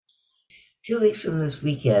2 weeks from this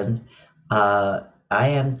weekend, I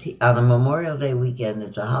am on a Memorial Day weekend.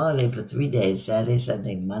 It's a holiday for 3 days: Saturday,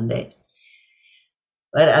 Sunday, Monday.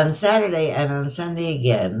 But on Saturday and on Sunday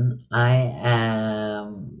again, I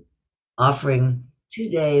am offering 2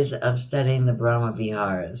 days of studying the Brahma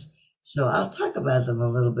Viharas. So I'll talk about them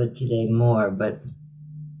a little bit today more, but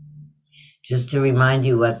just to remind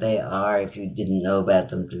you what they are, if you didn't know about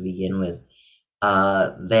them to begin with,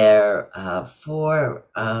 they're four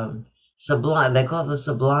sublime, they call the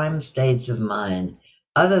sublime states of mind,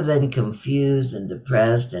 other than confused and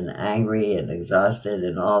depressed and angry and exhausted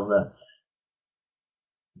and all the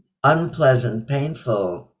unpleasant,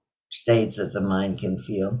 painful states that the mind can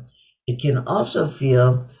feel. It can also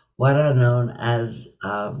feel what are known as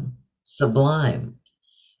sublime.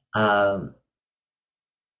 Um,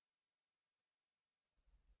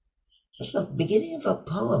 it's the beginning of a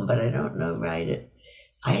poem, but I don't know write it.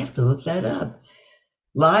 I have to look that up.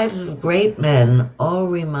 Lives of great men all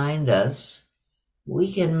remind us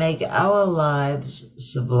we can make our lives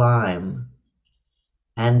sublime,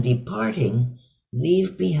 and departing,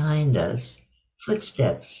 leave behind us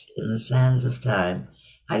footsteps in the sands of time.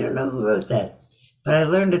 I don't know who wrote that, but I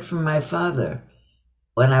learned it from my father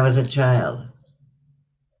when I was a child.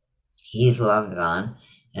 He's long gone,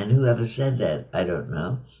 and whoever said that, I don't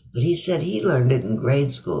know. But he said he learned it in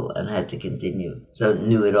grade school and had to continue, so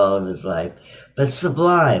knew it all of his life. But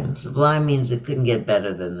sublime, sublime means it couldn't get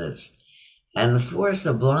better than this. And the four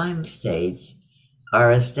sublime states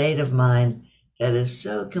are a state of mind that is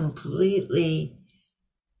so completely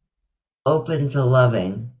open to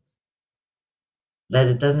loving that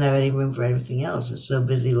it doesn't have any room for anything else. It's so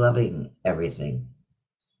busy loving everything,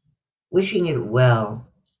 wishing it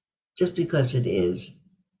well just because it is.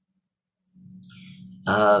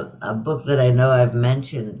 A book that I know I've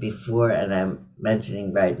mentioned before and I'm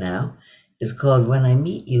mentioning right now is called When I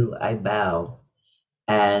Meet You, I Bow.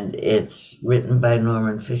 And it's written by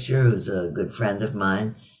Norman Fisher, who's a good friend of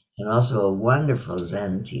mine and also a wonderful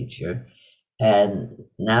Zen teacher. And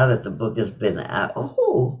now that the book has been out,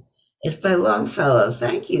 oh, it's by Longfellow.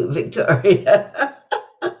 Thank you, Victoria.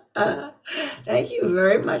 Thank you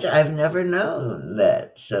very much. I've never known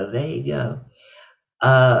that. So there you go.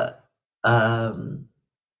 Uh, um,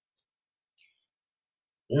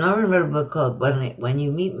 Norman wrote a book called When You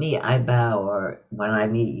Meet Me, I Bow, or When I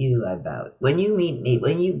Meet You, I Bow. When you meet me,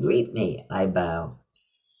 when you greet me, I bow.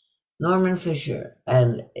 Norman Fisher.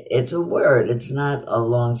 And it's a word. It's not a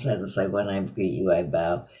long sentence like when I greet you, I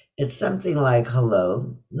bow. It's something like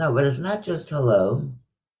hello. No, but it's not just hello.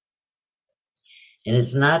 And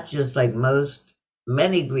it's not just like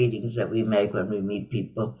many greetings that we make when we meet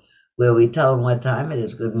people, where we tell them what time it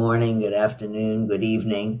is. Good morning, good afternoon, good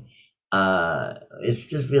evening. It's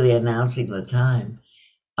just really announcing the time.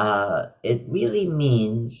 It really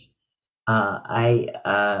means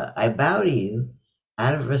I bow to you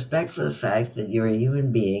out of respect for the fact that you're a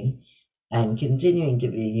human being and continuing to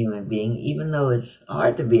be a human being, even though it's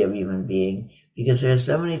hard to be a human being because there are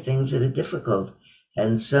so many things that are difficult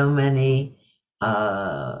and so many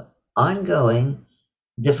ongoing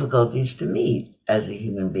difficulties to meet as a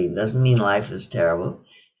human being. Doesn't mean life is terrible.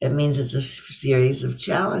 It means it's a series of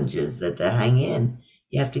challenges that to hang in.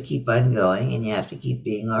 You have to keep on going and you have to keep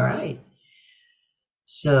being all right.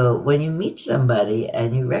 So when you meet somebody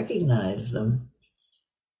and you recognize them,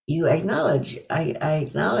 you acknowledge, I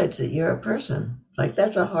acknowledge that you're a person. Like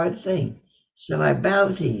that's a hard thing. So I bow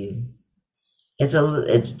to you.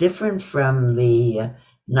 It's different from the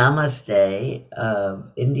namaste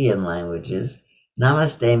of Indian languages.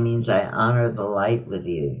 Namaste means I honor the light with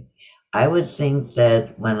you. I would think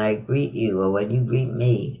that when I greet you or when you greet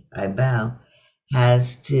me, I bow,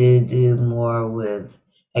 has to do more with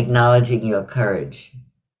acknowledging your courage.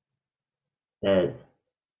 That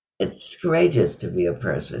it's courageous to be a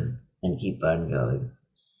person and keep on going.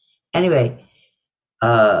 Anyway,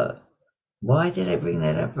 why did I bring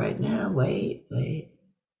that up right now? Wait.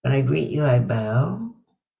 When I greet you, I bow.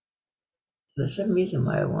 There's some reason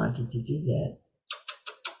why I wanted to do that.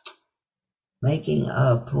 Making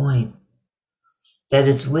a point that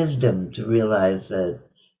it's wisdom to realize that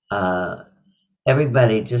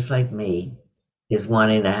everybody, just like me, is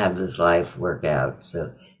wanting to have this life work out.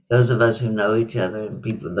 So those of us who know each other and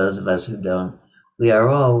those of us who don't, we are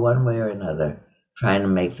all one way or another trying to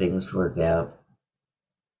make things work out.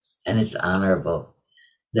 And it's honorable.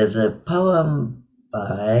 There's a poem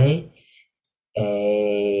by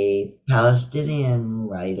a Palestinian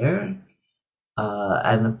writer,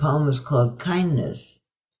 and the poem is called Kindness.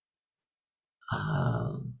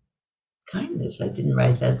 Kindness. I didn't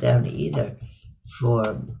write that down either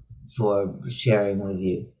for sharing with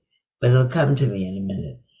you, but it'll come to me in a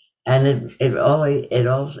minute. And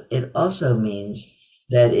it also means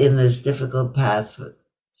that in this difficult path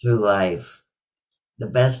through life, the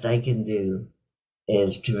best I can do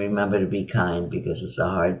is to remember to be kind, because it's a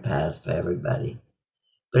hard path for everybody.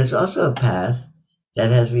 But it's also a path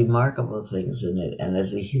that has remarkable things in it. And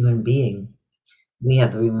as a human being, we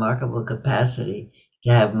have the remarkable capacity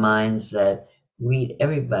to have minds that greet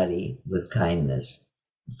everybody with kindness.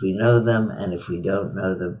 If we know them and if we don't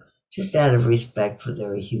know them, just out of respect for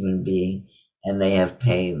they're a human being and they have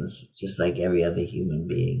pains just like every other human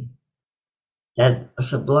being. That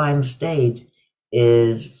sublime state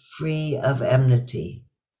is free of enmity.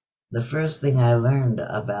 The first thing I learned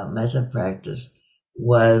about metta practice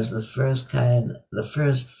was the first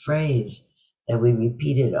phrase that we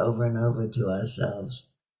repeated over and over to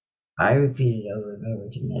ourselves. I repeated over and over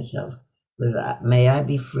to myself, was, may I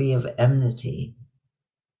be free of enmity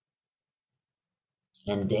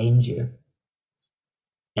and danger.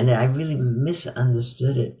 And I really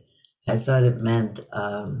misunderstood it. I thought it meant,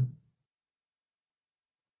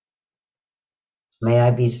 may I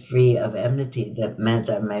be free of enmity. That meant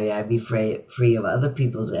that may I be free of other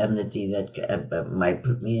people's enmity that might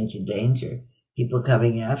put me into danger. People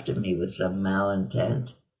coming after me with some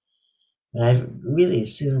malintent. And I really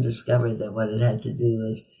soon discovered that what it had to do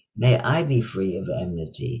was, may I be free of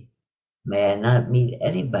enmity. May I not meet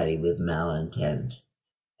anybody with malintent.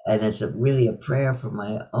 And it's really a prayer for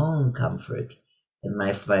my own comfort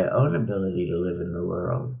and for my own ability to live in the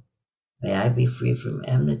world. May I be free from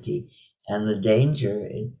enmity and the danger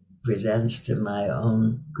it presents to my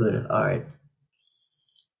own good heart.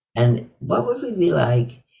 And what would we be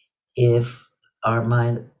like if our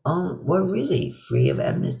mind were really free of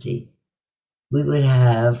enmity? We would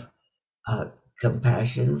have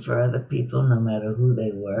compassion for other people, no matter who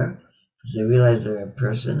they were, because they realize they're a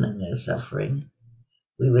person and they're suffering.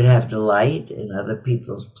 We would have delight in other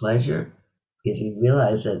people's pleasure, because we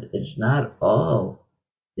realize that it's not all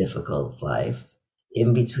difficult life.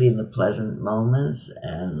 In between the pleasant moments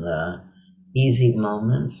and the easy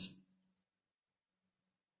moments,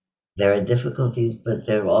 there are difficulties, but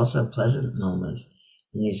there are also pleasant moments.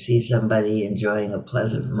 When you see somebody enjoying a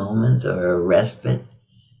pleasant moment or a respite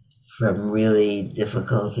from really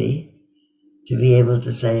difficulty, to be able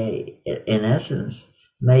to say, in essence,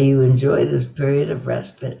 may you enjoy this period of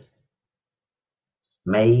respite.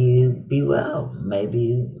 May you be well. May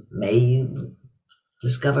you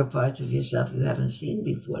discover parts of yourself you haven't seen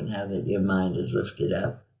before now that your mind is lifted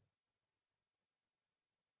up.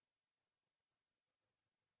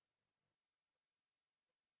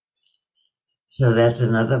 So that's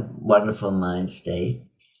another wonderful mind state.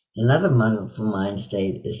 Another wonderful mind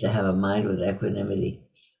state is to have a mind with equanimity,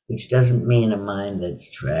 which doesn't mean a mind that's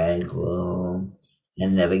tranquil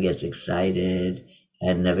and never gets excited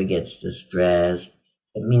and never gets distressed.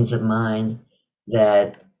 It means a mind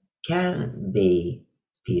that can be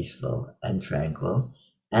peaceful and tranquil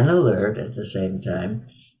and alert at the same time,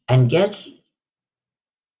 and gets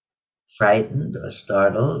frightened or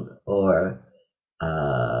startled or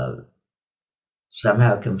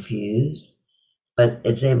somehow confused, but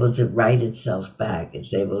it's able to right itself back.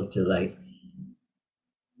 It's able to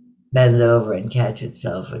bend over and catch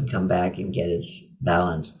itself and come back and get its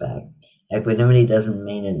balance back. Equanimity doesn't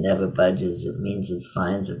mean it never budges. It means it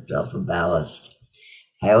finds itself a ballast.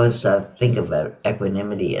 I always think about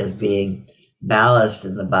equanimity as being ballast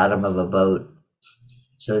in the bottom of a boat,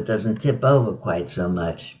 so it doesn't tip over quite so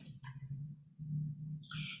much.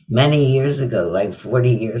 Many years ago, like 40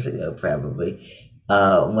 years ago probably,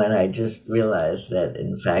 when I just realized that,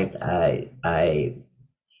 in fact, I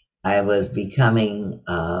was becoming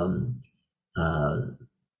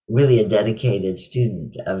really a dedicated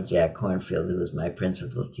student of Jack Kornfield, who was my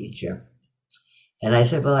principal teacher. And I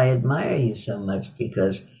said, well, I admire you so much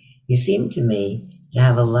because you seem to me to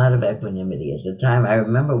have a lot of equanimity. At the time, I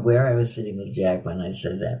remember where I was sitting with Jack when I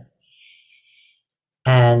said that.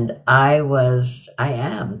 And I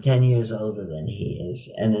am 10 years older than he is.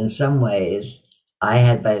 And in some ways, I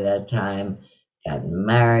had by that time gotten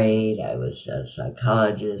married. I was a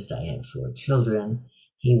psychologist. I had 4 children.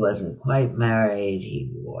 He wasn't quite married.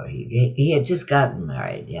 He had just gotten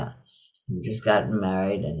married. Yeah. He'd just gotten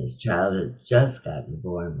married and his child had just gotten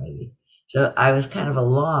born maybe. So I was kind of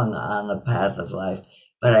along on the path of life,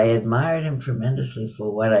 but I admired him tremendously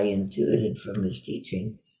for what I intuited from his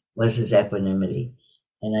teaching was his equanimity.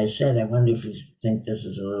 And I said, I wonder if you think this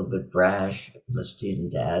is a little bit brash of a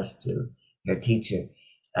student to ask to her teacher.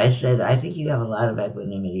 I said, I think you have a lot of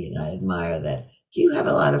equanimity and I admire that. Do you have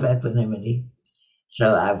a lot of equanimity?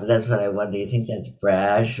 So that's what I wonder. Do you think that's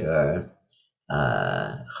brash or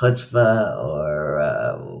chutzpah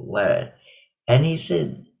or what? And he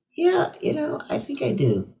said, Yeah, I think I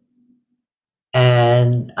do.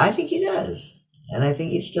 And I think he does. And I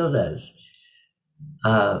think he still does.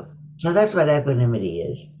 Uh, so that's what equanimity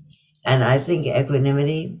is. And I think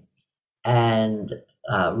equanimity and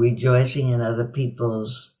rejoicing in other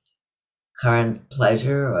people's current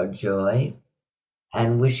pleasure or joy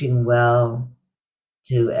and wishing well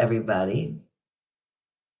to everybody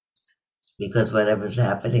because whatever's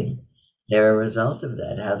happening, they're a result of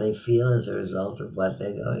that. How they feel is a result of what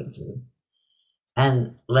they're going through.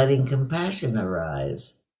 And letting compassion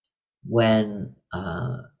arise when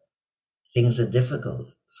things are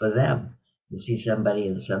difficult for them. You see somebody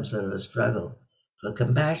in some sort of a struggle, for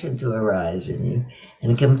compassion to arise in you.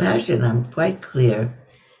 And compassion, I'm quite clear,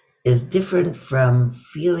 is different from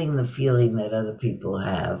feeling the feeling that other people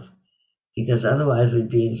have, because otherwise we'd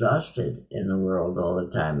be exhausted in the world all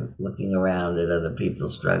the time looking around at other people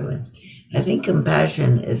struggling. I think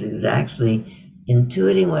compassion is exactly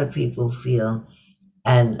intuiting what people feel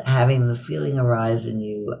and having the feeling arise in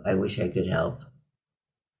you, I wish I could help.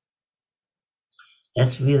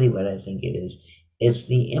 That's really what I think it is. It's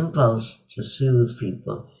the impulse to soothe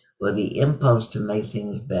people or the impulse to make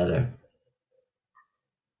things better.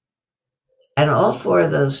 And all four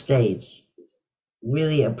of those states,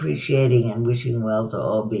 really appreciating and wishing well to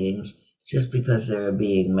all beings just because they're a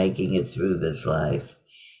being making it through this life,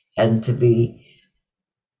 and to be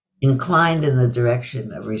inclined in the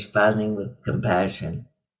direction of responding with compassion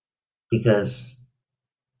because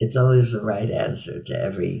it's always the right answer to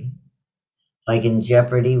every, like in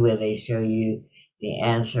Jeopardy where they show you the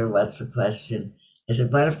answer, what's the question? I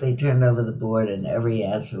said, what if they turned over the board and every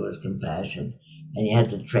answer was compassion and you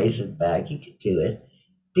had to trace it back? You could do it.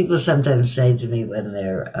 People sometimes say to me when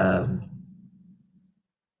they're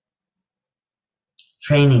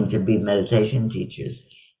training to be meditation teachers,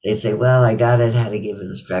 they say, well, I got it, how to give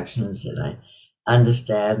instructions, and I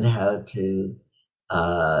understand how to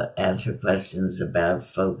answer questions about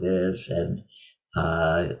focus and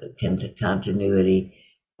continuity.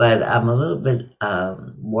 But I'm a little bit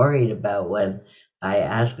worried about when I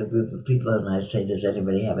ask a group of people and I say, does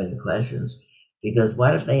anybody have any questions? Because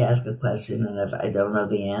what if they ask a question and if I don't know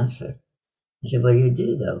the answer? I said, well, you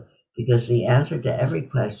do though, because the answer to every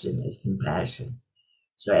question is compassion.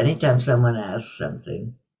 So anytime someone asks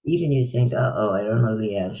something, even you think, oh, I don't know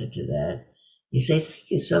the answer to that, you say, thank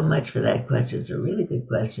you so much for that question. It's a really good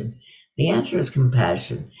question. The answer is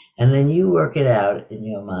compassion. And then you work it out in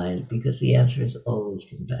your mind because the answer is always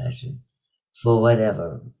compassion for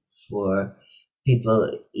whatever, for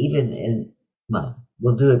people, even in, well,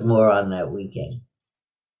 we'll do it more on that weekend.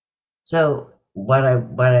 So what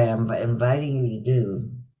I am inviting you to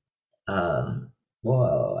do, uh,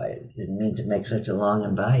 whoa, I didn't mean to make such a long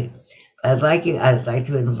invite. I'd like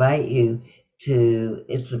to invite you to,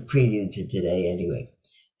 it's a prelude to today anyway.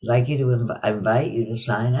 I'd like you to invite you to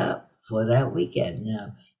sign up for that weekend.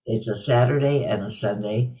 Now, it's a Saturday and a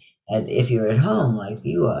Sunday. And if you're at home like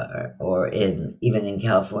you are, or even in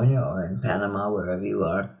California or in Panama, wherever you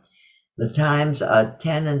are, the times are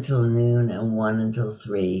 10 until noon and 1 until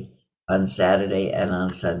 3 on Saturday and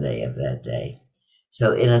on Sunday of that day.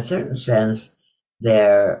 So in a certain sense,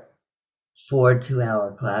 they're 4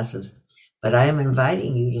 2-hour classes, but I am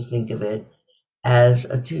inviting you to think of it as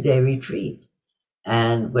a 2-day retreat.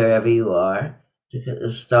 And wherever you are,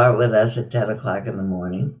 to start with us at 10 o'clock in the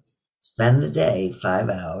morning, spend the day 5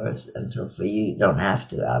 hours until for you don't have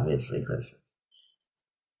to, obviously, because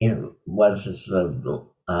once it's the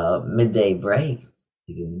midday break,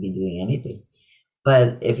 you can be doing anything.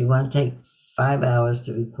 But if you want to take 5 hours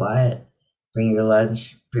to be quiet, bring your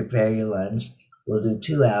lunch, prepare your lunch. We'll do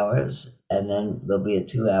 2 hours, and then there'll be a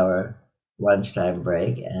 2-hour lunchtime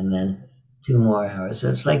break, and then 2 more hours. So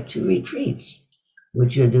it's like 2 retreats,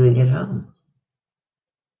 which you're doing at home.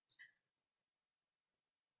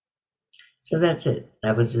 So that's it.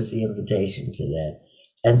 That was just the invitation to that.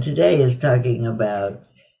 And today is talking about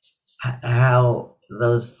how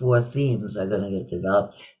those four themes are going to get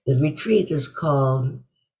developed. The retreat is called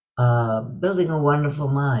Building a Wonderful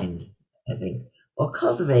Mind, I think, or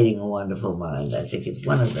Cultivating a Wonderful Mind. I think it's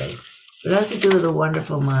one of those. It has to do with a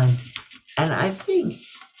wonderful mind. And I think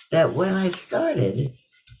that when I started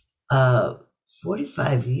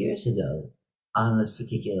 45 years ago on this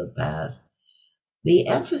particular path, the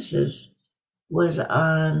emphasis was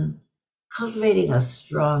on cultivating a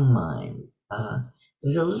strong mind. It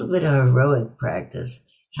was a little bit of heroic practice.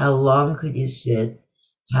 How long could you sit?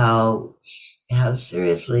 How how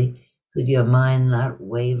seriously could your mind not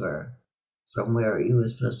waver from where you were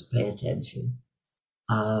supposed to pay attention?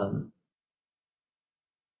 Um,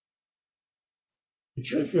 the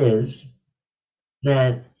truth is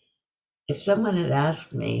that if someone had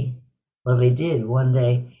asked me, well, they did one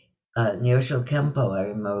day, Nyosho Kempo, I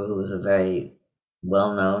remember, who was a very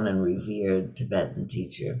well-known and revered Tibetan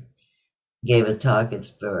teacher, gave a talk at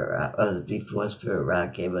Spirit Rock, before Spirit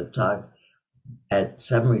Rock, gave a talk at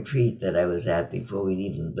some retreat that I was at before we'd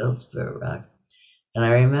even built Spirit Rock. And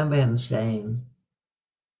I remember him saying,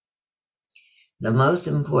 the most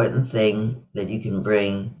important thing that you can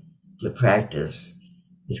bring to practice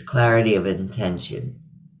is clarity of intention.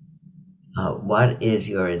 What is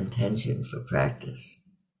your intention for practice?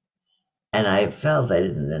 And I felt, I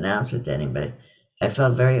didn't announce it to anybody, I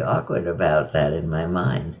felt very awkward about that in my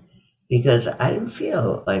mind because I didn't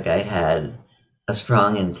feel like I had a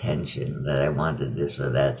strong intention that I wanted this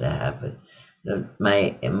or that to happen.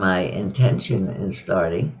 My intention in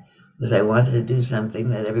starting was I wanted to do something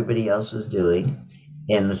that everybody else was doing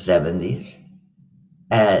in the 70s.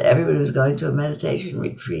 Everybody was going to a meditation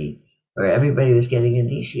retreat, or everybody was getting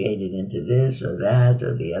initiated into this or that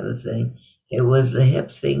or the other thing. It was the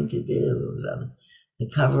hip thing to do. It was on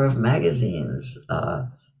the cover of magazines. The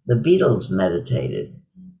Beatles meditated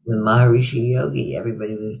with Maharishi Yogi.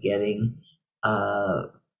 Everybody was getting uh,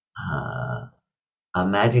 a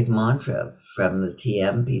magic mantra from the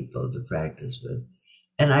TM people to practice with.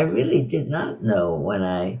 And I really did not know when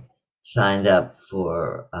I signed up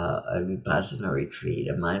for a Vipassana retreat,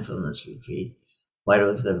 a mindfulness retreat, what it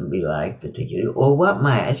was going to be like particularly, or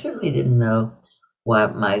I certainly didn't know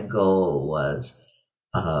what my goal was.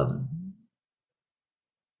 So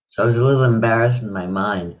I was a little embarrassed in my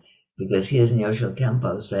mind because here's Nyosho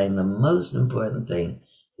Kempo saying the most important thing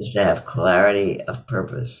is to have clarity of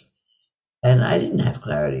purpose. And I didn't have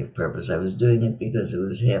clarity of purpose. I was doing it because it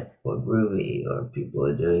was hip or groovy or people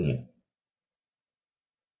were doing it.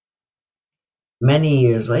 Many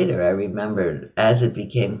years later, I remembered as it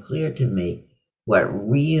became clear to me what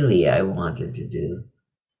really I wanted to do.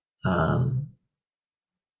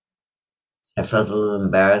 I felt a little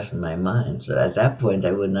embarrassed in my mind. So at that point,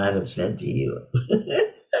 I would not have said to you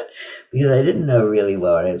because I didn't know really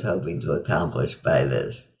what I was hoping to accomplish by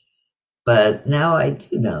this. But now I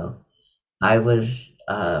do know. I was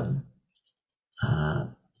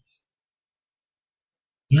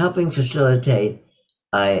helping facilitate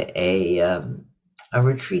a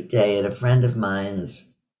retreat day at a friend of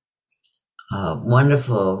mine's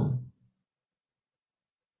wonderful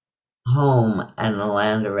home and the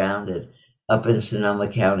land around it up in Sonoma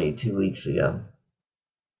County 2 weeks ago.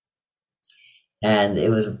 And it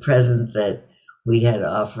was a present that we had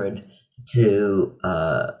offered to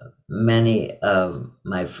many of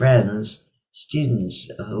my friends,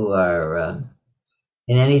 students who are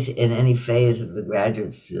in any phase of the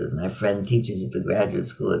graduate student. My friend teaches at the graduate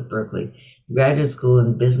school at Berkeley, graduate school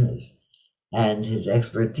in business, and his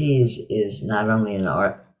expertise is not only in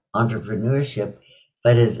entrepreneurship,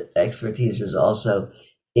 but his expertise is also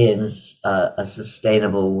in a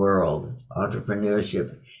sustainable world,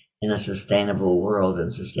 entrepreneurship in a sustainable world,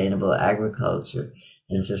 and sustainable agriculture,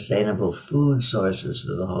 and sustainable food sources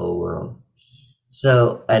for the whole world.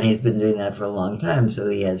 So, and he's been doing that for a long time. So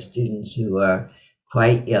he has students who are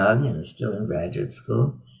quite young and still in graduate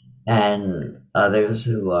school, and others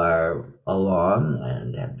who are along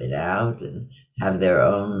and have been out and have their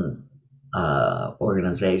own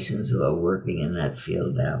organizations who are working in that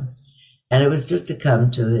field now. And it was just to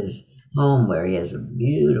come to his home where he has a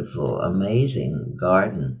beautiful, amazing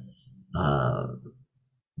garden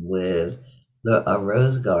with a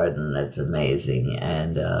rose garden that's amazing,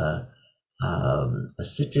 and a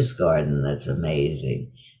citrus garden that's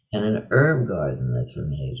amazing, and an herb garden that's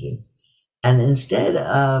amazing. And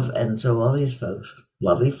and so all these folks,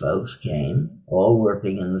 lovely folks, came, all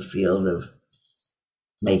working in the field of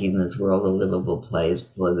making this world a livable place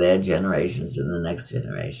for their generations and the next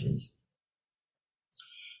generations.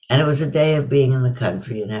 And it was a day of being in the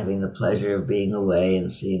country and having the pleasure of being away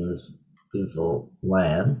and seeing this beautiful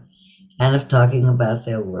land, and of talking about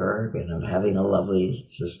their work and of having a lovely,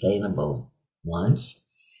 sustainable lunch.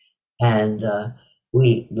 And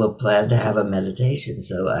we will plan to have a meditation.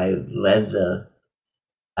 So I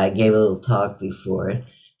gave a little talk before it,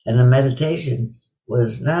 and the meditation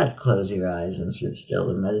was not close your eyes and sit still.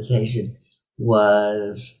 The meditation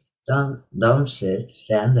was don't sit,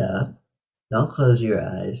 stand up, don't close your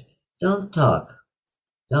eyes, don't talk.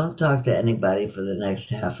 Don't talk to anybody for the next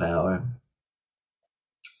half hour.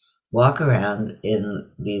 Walk around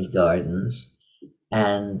in these gardens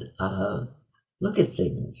and look at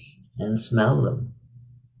things and smell them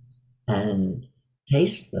and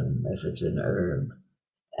taste them if it's an herb,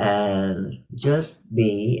 and just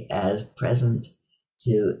be as present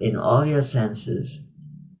in all your senses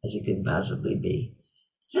as you can possibly be.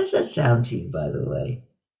 How does that sound to you, by the way?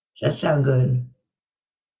 Does that sound good?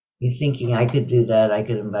 You're thinking I could do that. I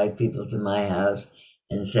could invite people to my house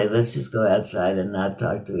and say, let's just go outside and not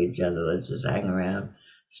talk to each other. Let's just hang around,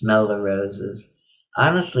 smell the roses.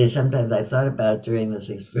 Honestly, sometimes I thought about during this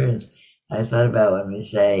experience, I thought about when we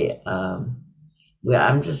say, well,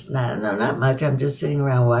 I'm just not, no, not much. I'm just sitting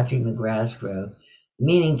around watching the grass grow,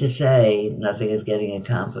 meaning to say nothing is getting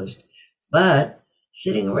accomplished. But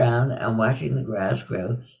sitting around and watching the grass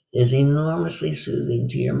grow is enormously soothing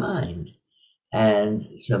to your mind.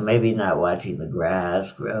 And so maybe not watching the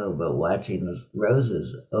grass grow, but watching the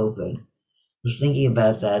roses open. I was thinking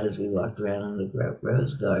about that as we walked around in the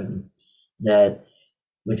rose garden, that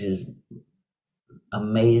which is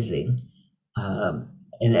amazing.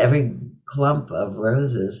 In every clump of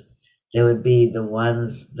roses, there would be the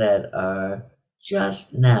ones that are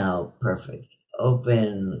just now perfect,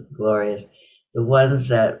 open, glorious. The ones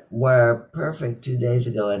that were perfect 2 days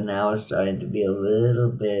ago and now are starting to be a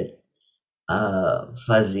little bit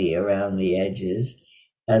fuzzy around the edges,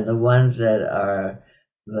 and the ones that are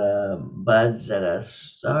the buds that are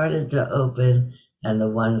started to open, and the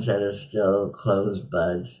ones that are still closed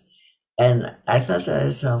buds. And I thought to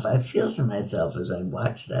myself, I feel to myself as I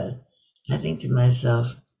watch that, I think to myself,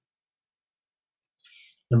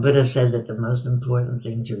 the Buddha said that the most important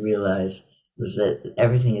thing to realize was that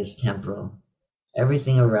everything is temporal.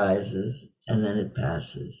 Everything arises and then it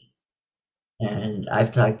passes. And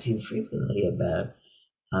I've talked to you frequently about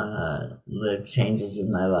the changes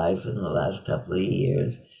in my life in the last couple of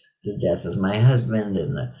years, the death of my husband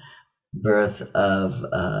and the birth of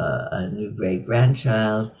a new great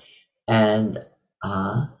grandchild, and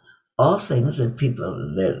all things that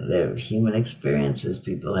people, their human experiences,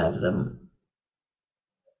 people have them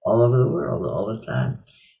all over the world all the time.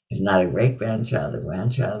 If not a great grandchild, a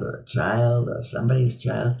grandchild, or a child, or somebody's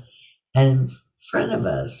child. And in front of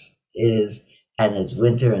us is, and it's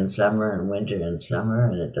winter and summer and winter and summer,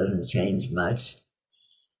 and it doesn't change much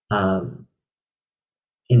um,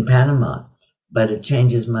 in Panama, but it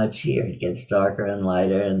changes much here. It gets darker and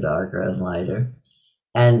lighter and darker and lighter.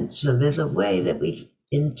 And so there's a way that we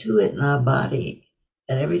intuit in our body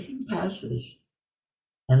that everything passes.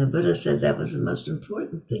 And the Buddha said that was the most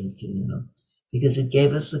important thing to know because it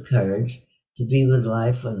gave us the courage to be with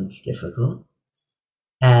life when it's difficult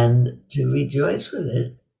and to rejoice with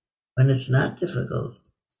it when it's not difficult,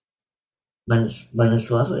 when it's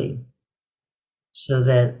lovely, so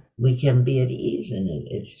that we can be at ease in it.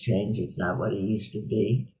 It's changed. It's not what it used to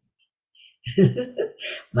be.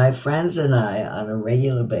 My friends and I, on a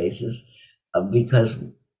regular basis, because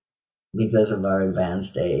of our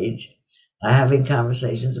advanced age, are having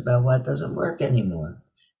conversations about what doesn't work anymore.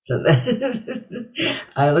 So that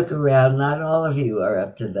I look around, not all of you are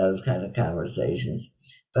up to those kind of conversations,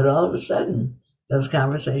 but all of a sudden, those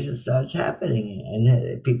conversations starts happening,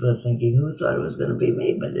 and people are thinking, "Who thought it was going to be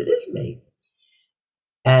me?" But it is me,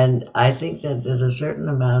 and I think that there's a certain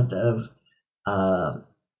amount of uh,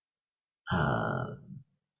 uh,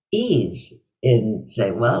 ease in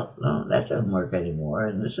saying, well, no, that doesn't work anymore,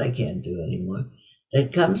 and this I can't do anymore.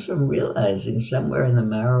 That comes from realizing somewhere in the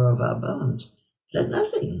marrow of our bones that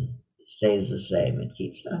nothing stays the same. It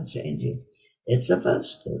keeps on changing. It's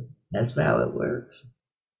supposed to. That's how it works.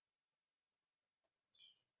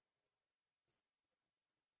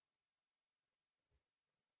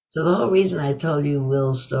 So the whole reason I told you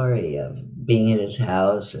Will's story of being in his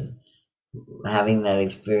house and having that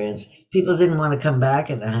experience, people didn't want to come back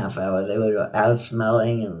in a half hour. They were out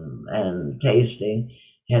smelling and tasting.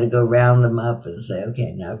 You had to go round them up and say,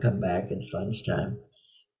 okay, now come back. It's lunchtime.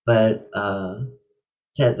 But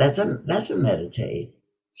that's a meditate.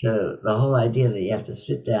 So the whole idea that you have to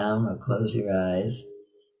sit down or close your eyes,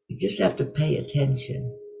 you just have to pay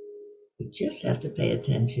attention. You just have to pay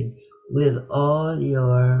attention with all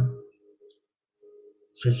your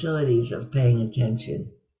facilities of paying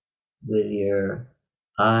attention, with your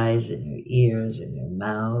eyes and your ears and your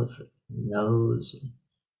mouth, nose,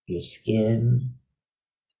 your skin.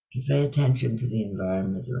 You pay attention to the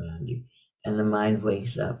environment around you, and the mind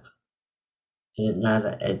wakes up, and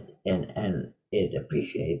it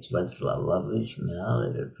appreciates what's a lovely smell.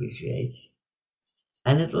 It appreciates,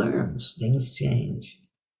 and it learns. Things change.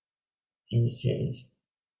 Things change.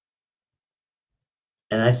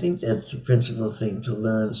 And I think that's the principal thing to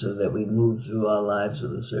learn so that we move through our lives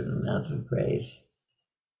with a certain amount of grace.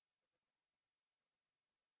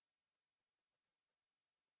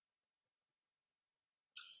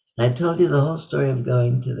 I told you the whole story of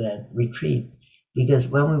going to that retreat because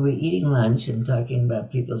when we were eating lunch and talking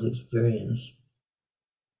about people's experience,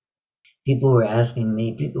 people were asking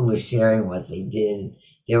me, people were sharing what they did.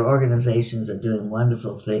 Their organizations are doing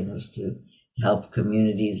wonderful things to help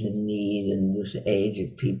communities in need and this age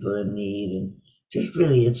of people in need. And just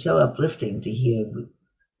really, it's so uplifting to hear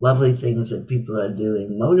lovely things that people are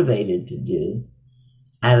doing, motivated to do,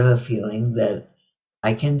 out of a feeling that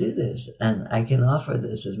I can do this and I can offer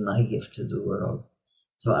this as my gift to the world.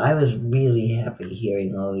 So I was really happy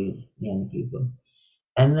hearing all these young people.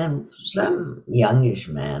 And then some youngish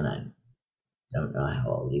man, I don't know how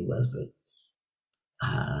old he was, but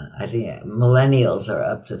I think millennials are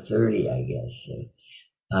up to 30, I guess. So,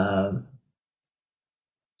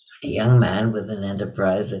 a young man with an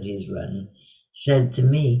enterprise that he's running said to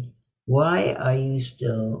me, why are you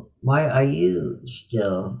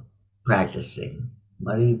still practicing?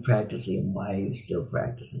 What are you practicing and why are you still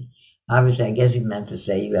practicing? Obviously, I guess he meant to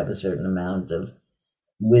say you have a certain amount of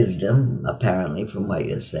wisdom, apparently, from what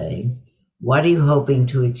you're saying. What are you hoping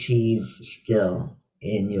to achieve still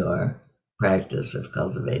in your practice of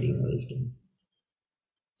cultivating wisdom?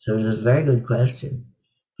 So it's a very good question,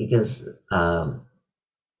 because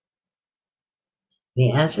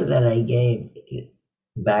the answer that I gave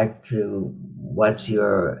back to what's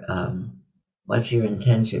your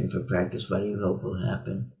intention for practice? What do you hope will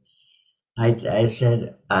happen? I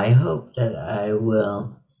said, I hope that I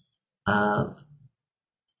will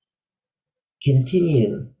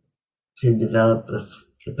continue to develop a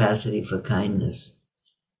capacity for kindness.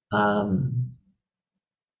 I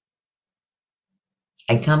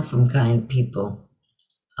come from kind people,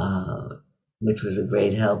 which was a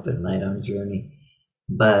great help in my own journey.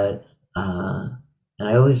 But and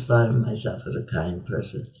I always thought of myself as a kind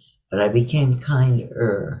person, but I became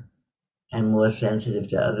kinder and more sensitive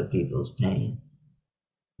to other people's pain,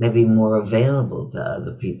 maybe more available to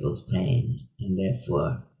other people's pain, and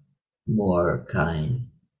therefore more kind.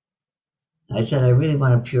 I said I really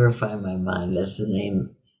want to purify my mind. That's the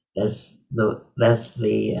name. That's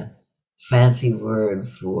the fancy word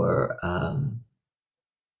for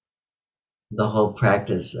the whole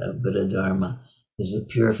practice of Buddha Dharma. Is the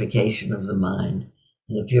purification of the mind,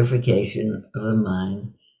 and the purification of the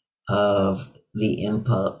mind of the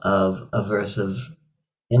of aversive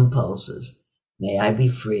impulses. May I be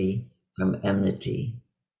free from enmity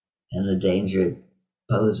and the danger it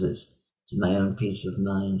poses to my own peace of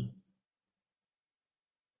mind.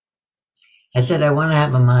 I said I want to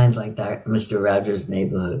have a mind like that, Mr. Rogers'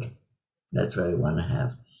 Neighborhood. That's what I want to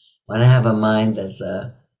have. I want to have a mind that's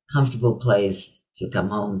a comfortable place to come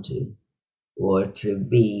home to, or to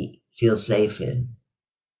feel safe in.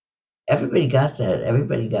 Everybody got that.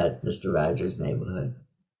 Everybody got Mr. Rogers' Neighborhood.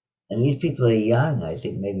 And these people are young. I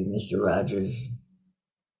think maybe Mr. Rogers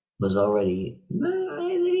was already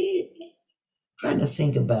trying to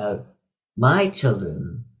think about my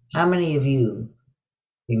children. How many of you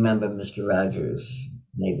remember Mr. Rogers'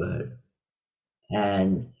 Neighborhood?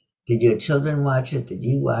 And did your children watch it? Did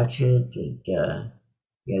you watch it? Did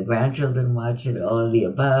your grandchildren watch it? All of the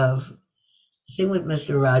above? The thing with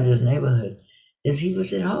Mr. Rogers' Neighborhood is he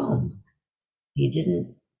was at home. He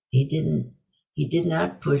did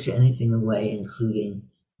not push anything away, including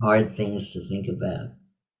hard things to think about.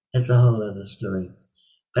 That's a whole other story.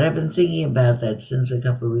 But I've been thinking about that since a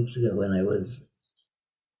couple of weeks ago when I was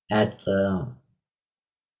at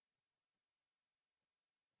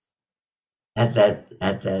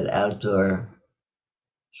that outdoor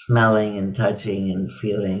smelling and touching and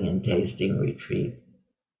feeling and tasting retreat.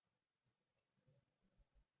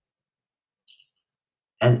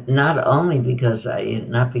 And not because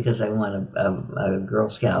I want a Girl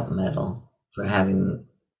Scout medal for having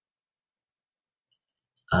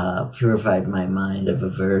purified my mind of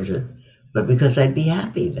aversion, but because I'd be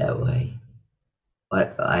happy that way.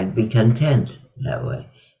 But I'd be content that way.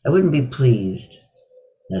 I wouldn't be pleased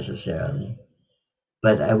necessarily,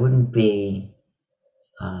 but I wouldn't be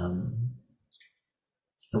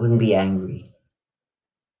angry.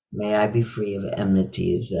 May I be free of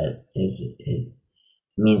enmity. It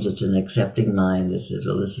means it's an accepting mind that says,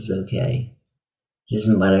 well, this is okay. This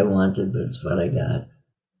isn't what I wanted, but it's what I got.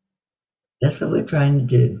 That's what we're trying to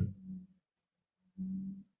do.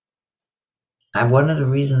 One of the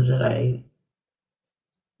reasons that I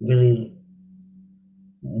really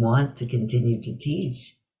want to continue to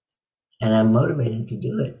teach, and I'm motivated to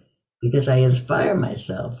do it, because I inspire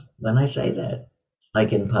myself when I say that,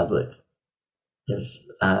 like in public. Because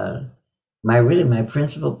my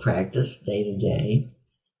principal practice day to day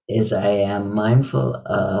is I am mindful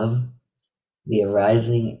of the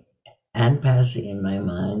arising and passing in my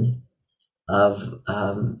mind of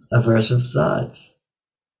aversive thoughts.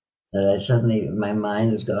 That I suddenly, my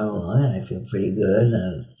mind is going along and I feel pretty good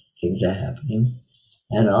and things are happening.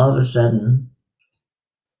 And all of a sudden,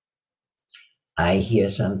 I hear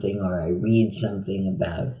something or I read something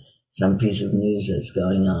about some piece of news that's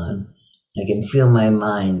going on. I can feel my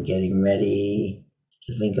mind getting ready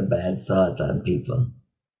to think a bad thought on people.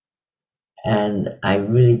 And I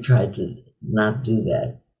really try to not do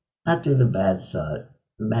that, not do the bad thought.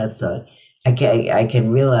 The bad thought. I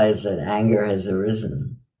can realize that anger has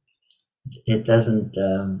arisen. It doesn't.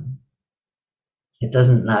 It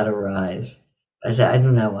doesn't not arise. I say I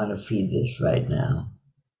do not want to feed this right now.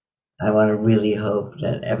 I want to really hope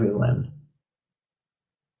that everyone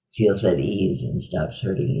feels at ease and stops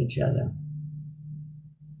hurting each other.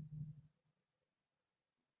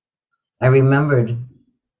 I remembered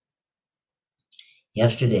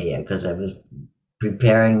yesterday because I was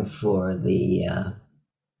preparing for the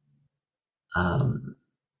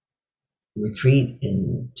retreat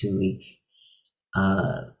in 2 weeks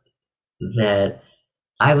that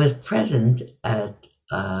I was present at.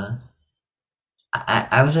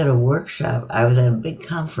 I was at a workshop. I was at a big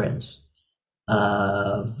conference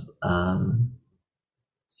of I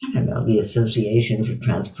don't know, the Association for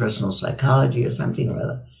Transpersonal Psychology or something or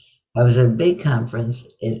other. I was at a big conference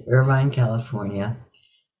in Irvine, California,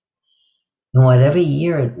 and whatever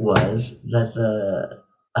year it was that the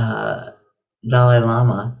Dalai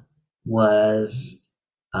Lama was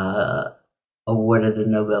awarded the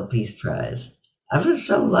Nobel Peace Prize. I was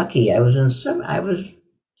so lucky. I was in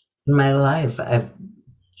my life. I've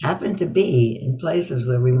happened to be in places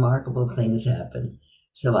where remarkable things happen.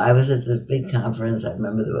 So I was at this big conference. I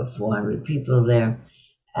remember there were 400 people there,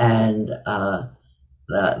 and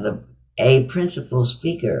a principal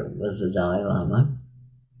speaker was the Dalai Lama.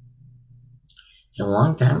 It's a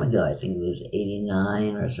long time ago. I think it was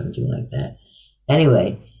 89 or something like that.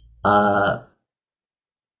 Anyway,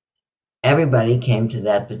 everybody came to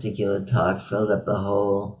that particular talk, filled up the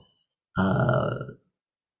whole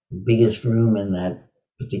biggest room in that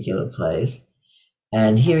particular place.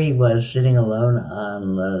 And here he was sitting alone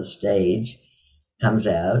on the stage, comes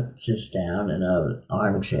out, sits down in an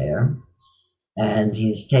armchair, and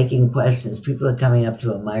he's taking questions. People are coming up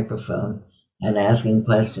to a microphone and asking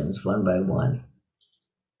questions one by one.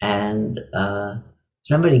 And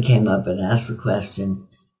somebody came up and asked the question,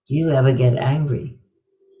 "Do you ever get angry?"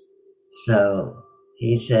 So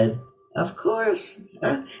he said, "Of course."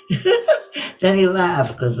 Then he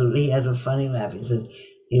laughed because he has a funny laugh.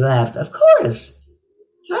 He laughed, "Of course."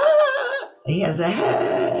 He has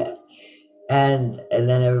a and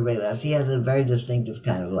then everybody laughs. He has a very distinctive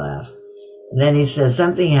kind of laugh. And then he says,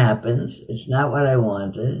 "Something happens. It's not what I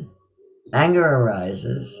wanted. Anger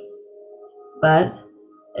arises, but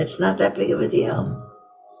it's not that big of a deal."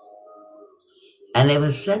 And it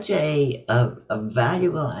was such a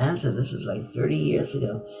valuable answer. This is like 30 years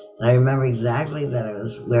ago. And I remember exactly that I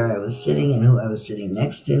was where I was sitting and who I was sitting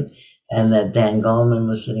next to, and that Dan Goleman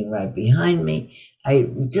was sitting right behind me. I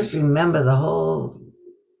just remember the whole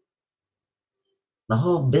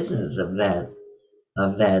business of that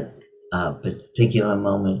particular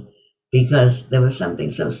moment, because there was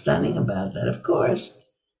something so stunning about that. Of course,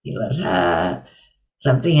 he goes,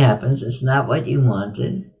 something happens. It's not what you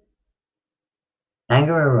wanted.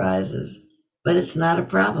 Anger arises, but it's not a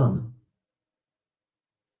problem.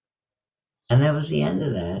 And that was the end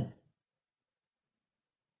of that.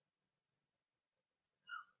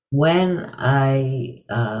 When I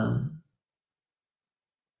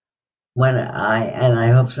and I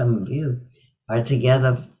hope some of you are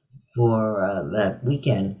together for that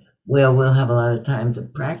weekend, where we'll have a lot of time to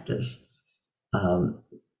practice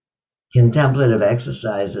contemplative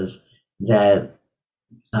exercises that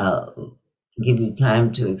give you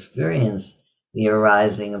time to experience the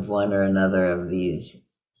arising of one or another of these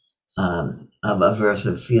of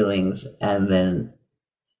aversive feelings, and then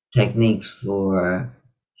techniques for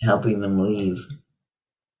helping them leave.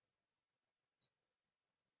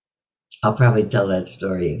 I'll probably tell that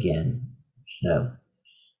story again. So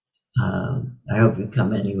I hope you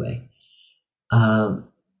come anyway.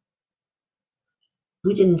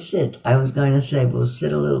 We didn't sit. I was going to say we'll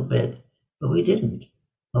sit a little bit, but we didn't.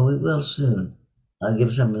 But we will soon. I'll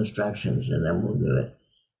give some instructions and then we'll do it.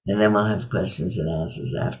 And then we'll have questions and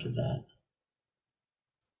answers after that.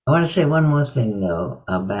 I want to say one more thing, though,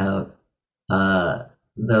 about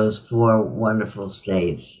those 4 wonderful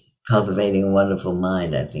states. Cultivating a Wonderful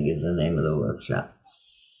Mind, I think, is the name of the workshop.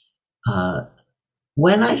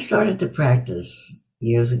 When I started to practice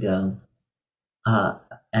years ago, and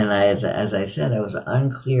as I said, I was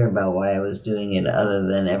unclear about why I was doing it other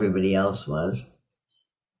than everybody else was.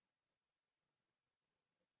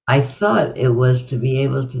 I thought it was to be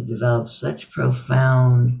able to develop such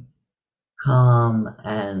profound calm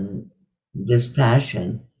and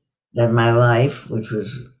dispassion that my life, which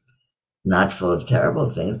was not full of terrible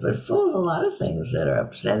things, but full of a lot of things that are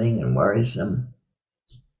upsetting and worrisome,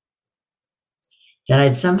 that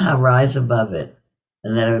I'd somehow rise above it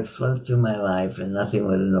and that I would float through my life and nothing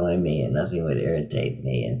would annoy me and nothing would irritate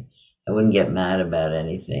me and I wouldn't get mad about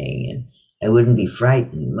anything and I wouldn't be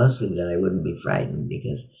frightened, mostly that I wouldn't be frightened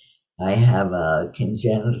because I have a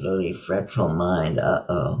congenitally fretful mind.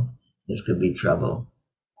 Uh-oh, this could be trouble.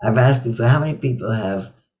 I've asked before, how many people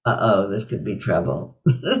have, uh-oh, this could be trouble?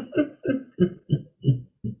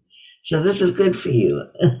 So this is good for you.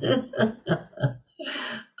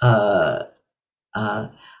 uh, uh,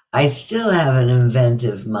 I still have an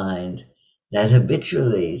inventive mind that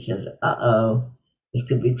habitually says, uh-oh, this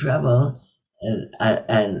could be trouble.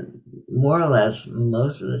 And more or less,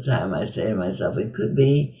 most of the time I say to myself, it could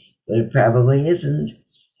be, but it probably isn't.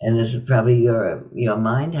 And this is probably your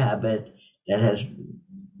mind habit that has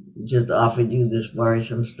just offered you this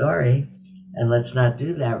worrisome story. And let's not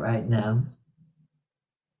do that right now.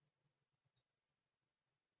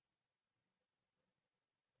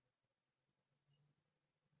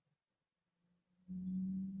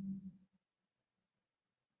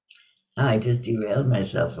 I just derailed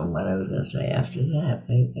myself from what I was going to say after that.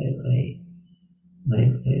 Wait.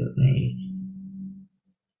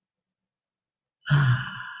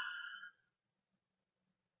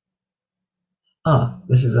 Oh,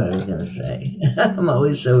 this is what I was going to say. I'm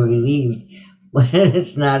always so relieved when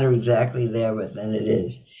it's not exactly there, but then it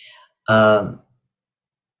is. Um,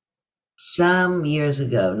 some years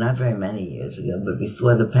ago, not very many years ago, but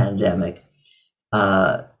before the pandemic,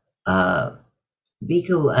 uh, uh,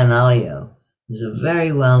 Bhikkhu Analayo was a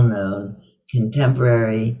very well-known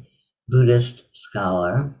contemporary Buddhist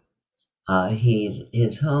scholar.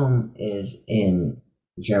 His home is in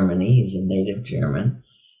Germany. He's a native German.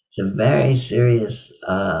 He's a very serious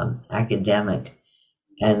academic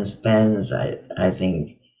and spends, I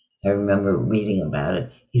think, I remember reading about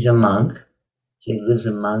it. He's a monk, so he lives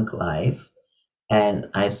a monk life.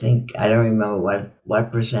 And I think, I don't remember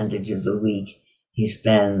what percentage of the week he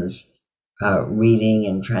spends reading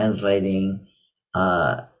and translating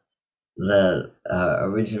uh, the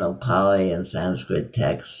original Pali and Sanskrit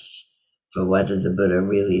texts for what did the Buddha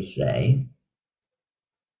really say.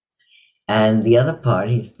 And the other part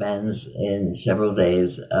he spends in several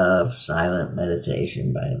days of silent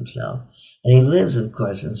meditation by himself. And he lives, of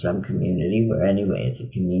course, in some community where anyway it's a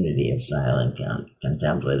community of silent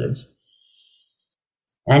contemplatives.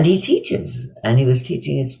 And he teaches, and he was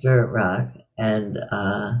teaching at Spirit Rock. And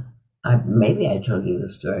maybe I told you the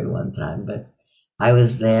story one time, but I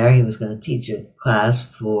was there. He was going to teach a class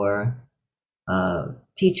for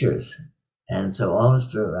teachers. And so all the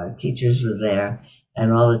Spirit Rock teachers were there,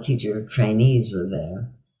 and all the teacher trainees were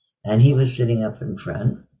there. And he was sitting up in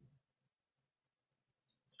front.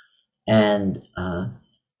 And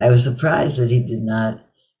I was surprised that he did not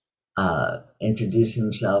introduce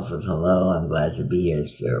himself with, hello, I'm glad to be here at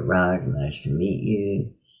Spirit Rock, nice to meet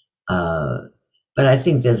you. But I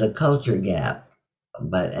think there's a culture gap.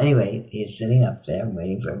 But anyway, he's sitting up there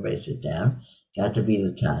waiting for everybody to sit down. Got to be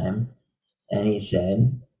the time. And he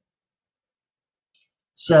said,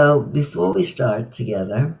 so before we start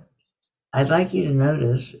together, I'd like you to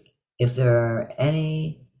notice if there are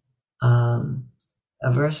any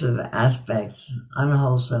aversive aspects,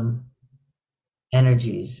 unwholesome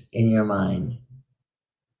energies in your mind.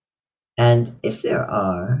 And if there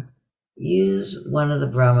are, use one of the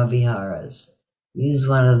Brahma Viharas, use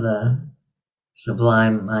one of the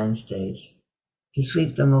sublime mind states to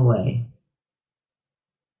sweep them away.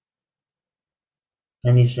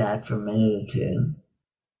 And he sat for a minute or two,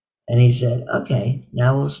 and he said, okay,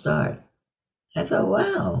 now we'll start. I thought,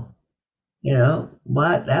 wow,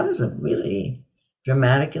 what? That was a really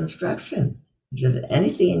dramatic instruction. Just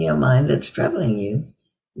anything in your mind that's troubling you,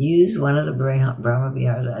 use one of the Brahma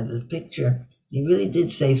Viharas. I had this picture, he really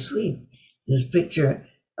did say sweep, this picture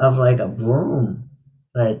of like a broom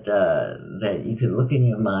that you could look in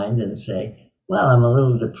your mind and say, well, I'm a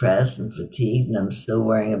little depressed and fatigued, and I'm still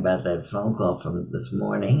worrying about that phone call from this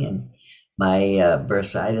morning, and my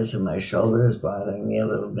bursitis in my shoulder is bothering me a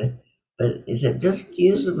little bit. But he said, just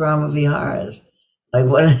use the Brahma Viharas. Like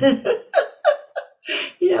what?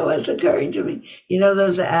 What's occurring to me?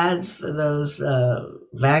 Those ads for those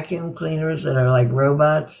vacuum cleaners that are like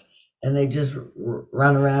robots, and they just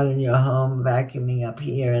run around in your home vacuuming up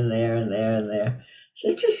here and there and there and there.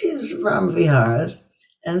 So just use the Brahma Viharas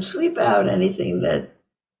and sweep out anything that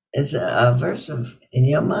is aversive in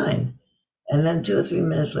your mind. And then 2 or 3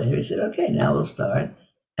 minutes later, he said, okay, now we'll start.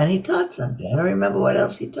 And he taught something. I don't remember what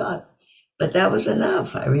else he taught, but that was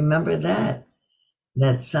enough. I remember that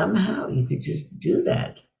somehow you could just do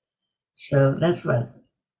that. So that's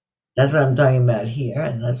That's what I'm talking about here,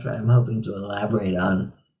 and that's what I'm hoping to elaborate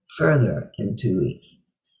on further in 2 weeks.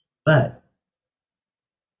 But,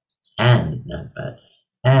 and, not but,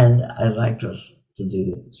 and I'd like us to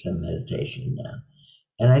do some meditation now.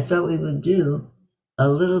 And I thought we would do a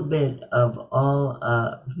little bit of all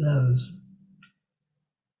of those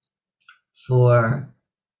for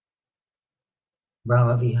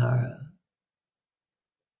Brahmavihara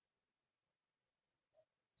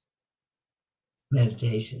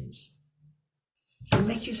meditations. So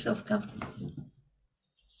make yourself comfortable.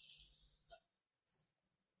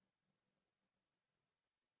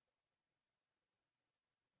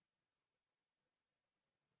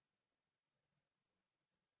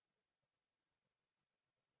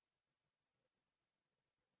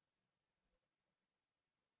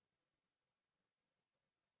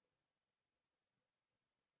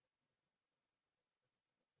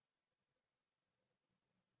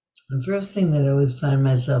 The first thing that I always find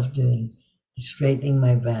myself doing is straightening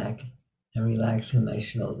my back and relaxing my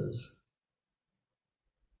shoulders.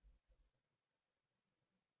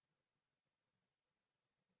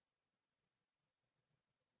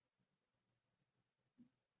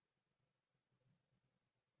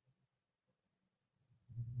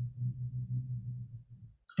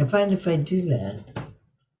 I find if I do that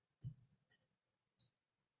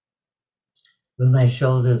with my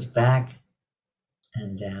shoulders back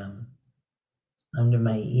and down under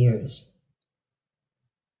my ears,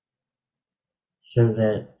 so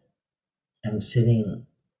that I'm sitting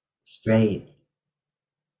straight,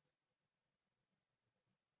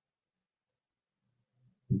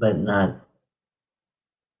 but not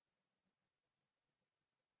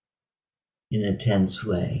in a tense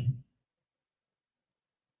way,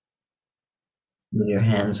 with your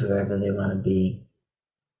hands wherever they want to be.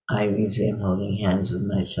 I usually am holding hands with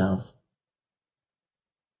myself.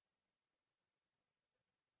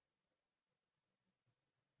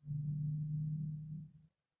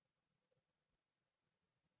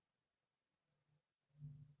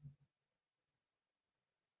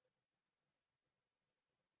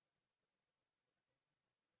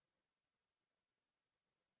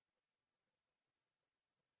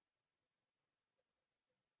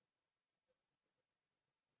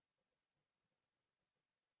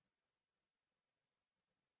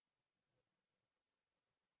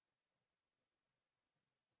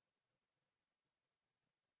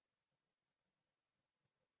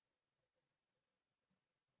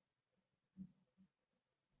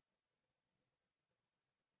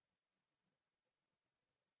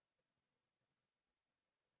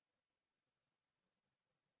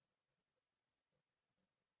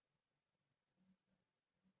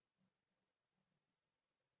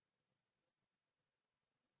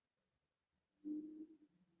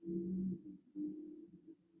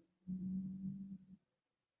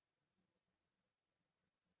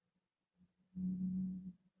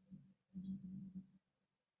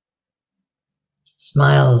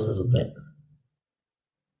 Smile a little bit.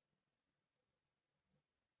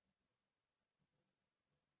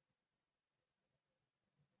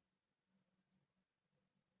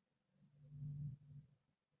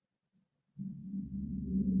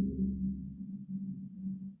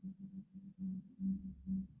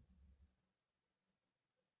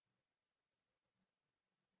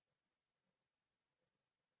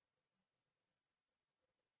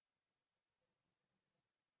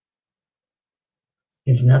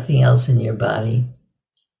 If nothing else in your body,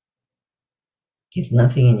 if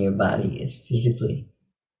nothing in your body is physically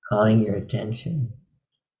calling your attention,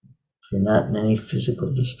 if you're not in any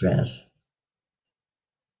physical distress,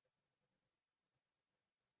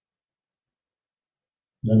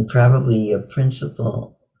 then probably your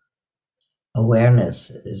principal awareness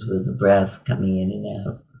is with the breath coming in and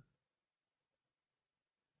out.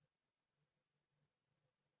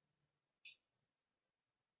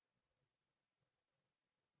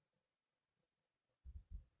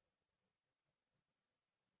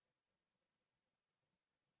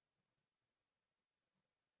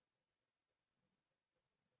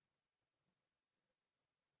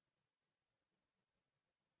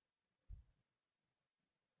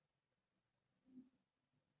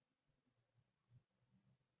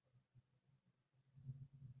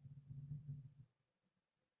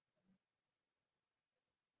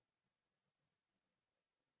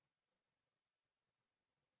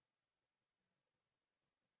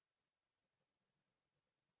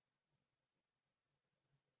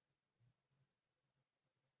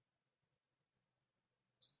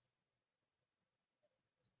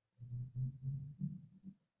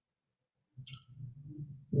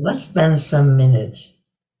 Let's spend some minutes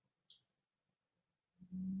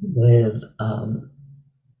with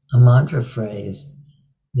a mantra phrase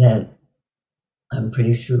that I'm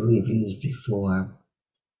pretty sure we've used before,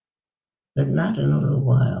 but not in a little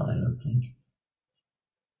while, I don't think.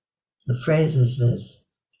 The phrase is this: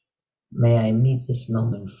 may I meet this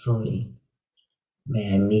moment fully.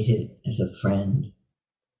 May I meet it as a friend.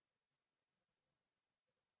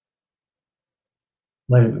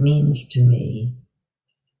 What it means to me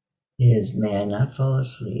is, may I not fall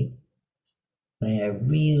asleep. May I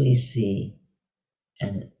really see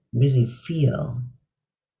and really feel,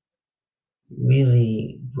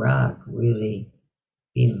 really rock, really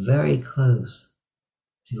be very close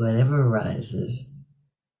to whatever arises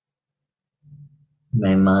in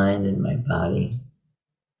my mind and my body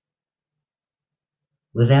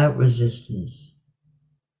without resistance.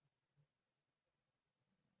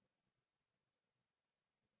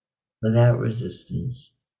 Without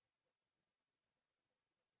resistance.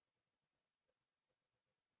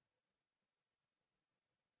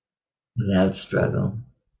 Without struggle.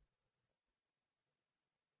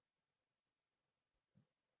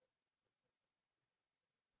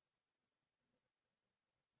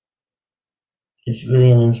 It's really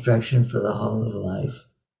an instruction for the whole of life.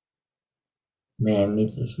 May I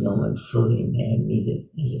meet this moment fully. May I meet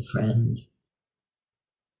it as a friend.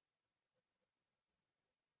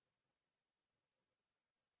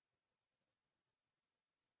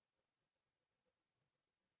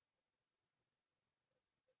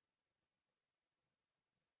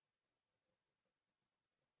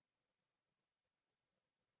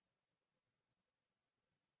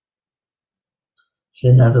 It's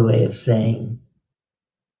another way of saying,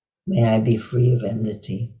 may I be free of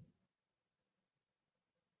enmity.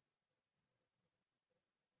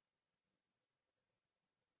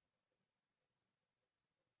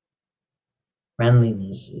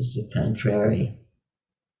 Friendliness is the contrary,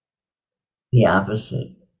 the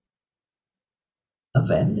opposite of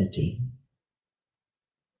enmity.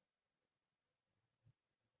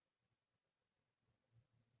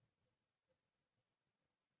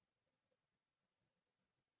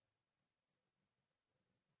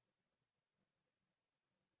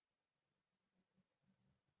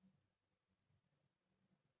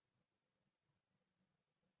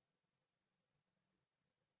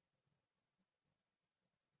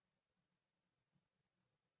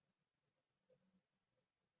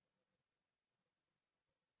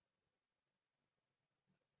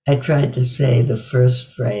 I tried to say the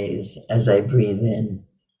first phrase as I breathe in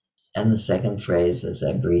and the second phrase as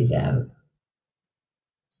I breathe out.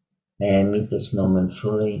 May I meet this moment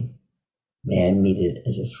fully. May I meet it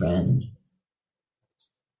as a friend.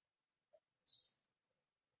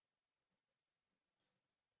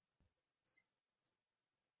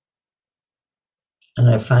 And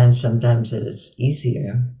I find sometimes that it's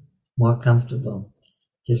easier, more comfortable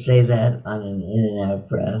to say that on an in and out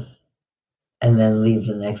breath and then leave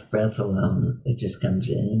the next breath alone. It just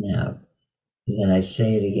comes in and out. And then I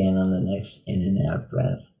say it again on the next in and out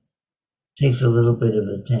breath. Takes a little bit of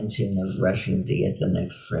the tension of rushing to get the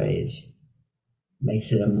next phrase.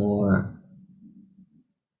 Makes it a more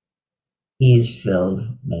ease-filled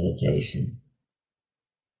meditation.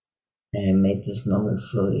 And make this moment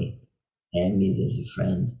fully and meet it as a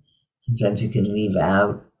friend. Sometimes you can leave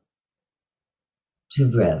out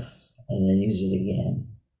 2 breaths and then use it again.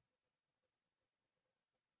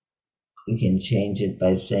 You can change it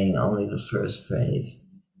by saying only the first phrase.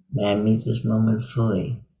 May I meet this moment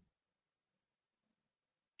fully.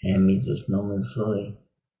 May I meet this moment fully.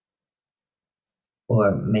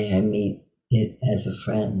 Or may I meet it as a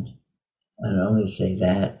friend. And only say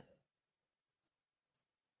that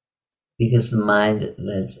because the mind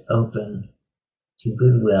that's open to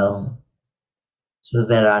goodwill, so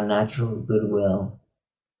that our natural goodwill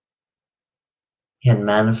can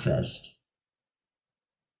manifest,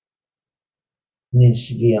 needs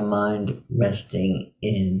to be a mind resting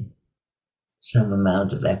in some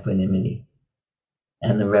amount of equanimity.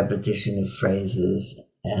 And the repetition of phrases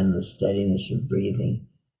and the steadiness of breathing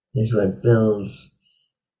is what builds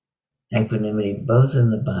equanimity both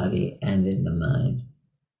in the body and in the mind.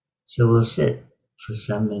 So we'll sit for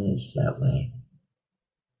some minutes that way.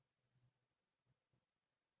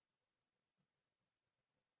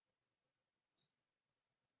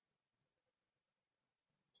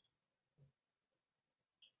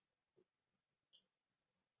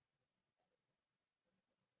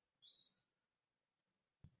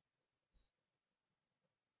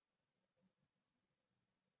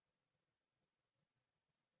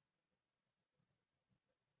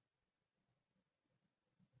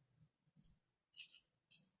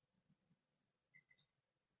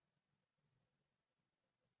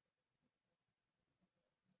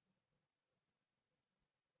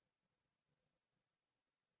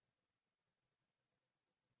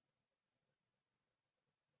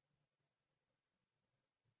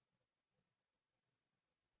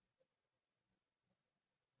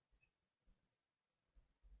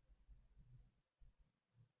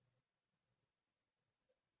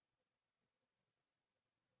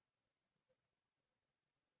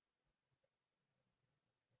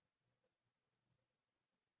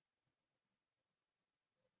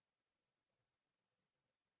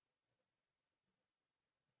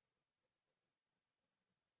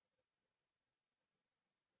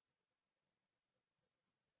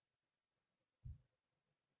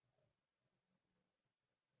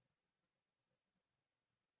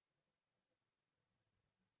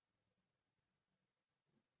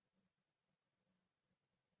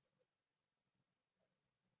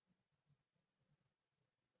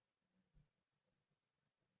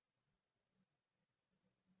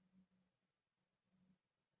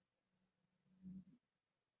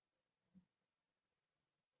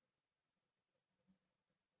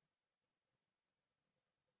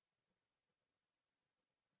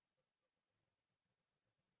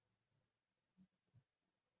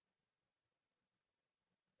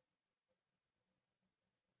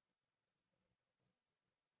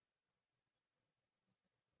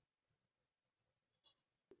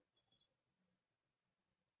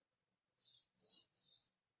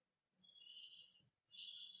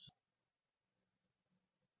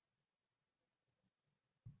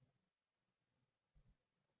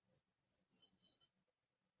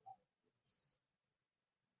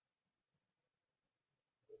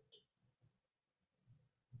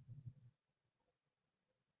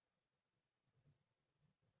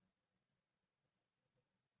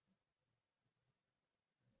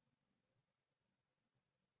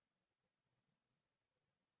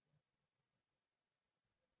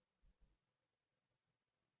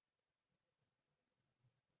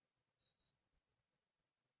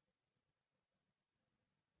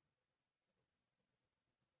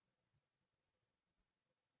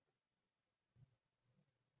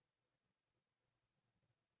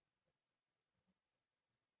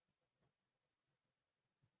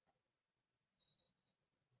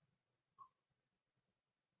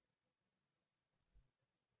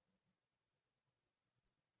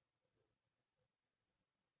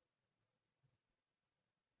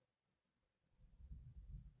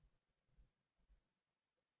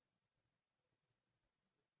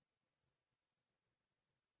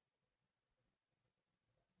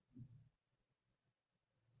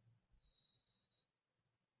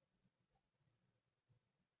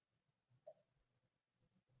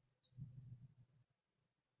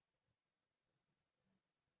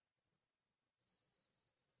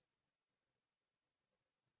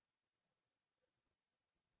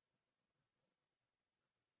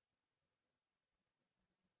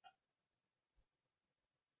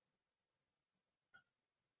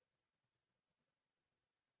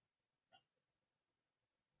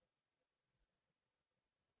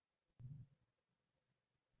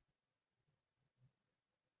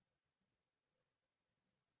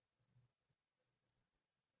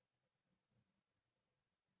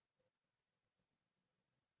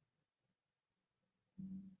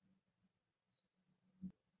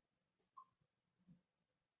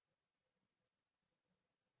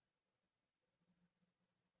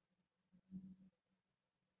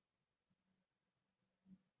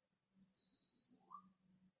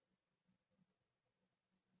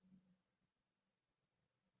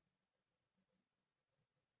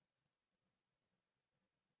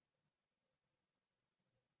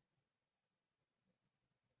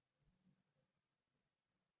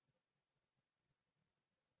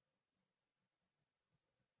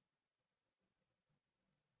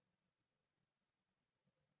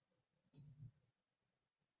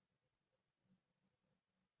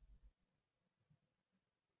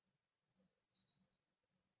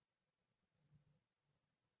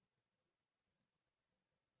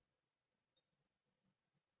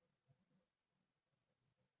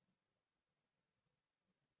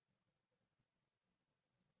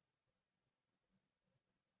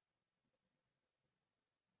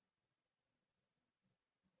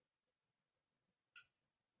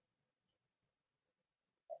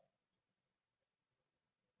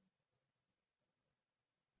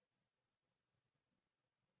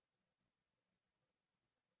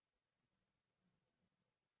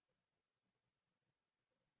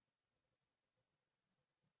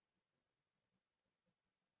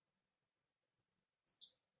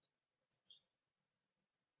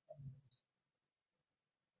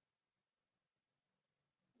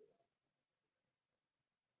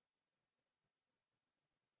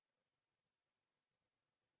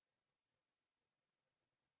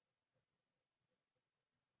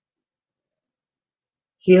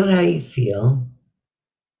 Feel how you feel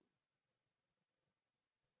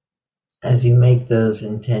as you make those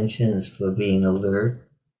intentions for being alert.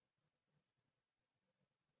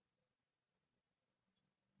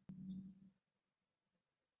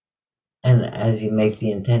 And as you make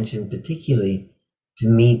the intention, particularly, to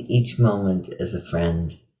meet each moment as a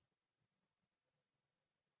friend.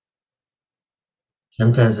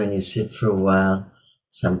 Sometimes when you sit for a while,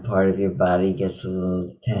 some part of your body gets a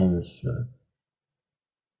little tense, or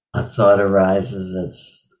a thought arises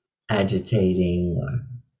that's agitating,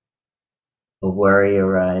 or a worry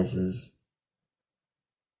arises.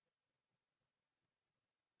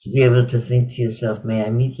 To be able to think to yourself, may I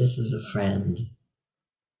meet this as a friend?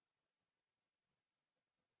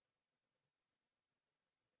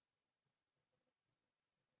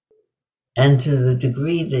 And to the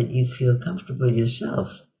degree that you feel comfortable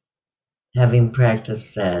yourself, having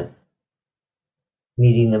practiced that,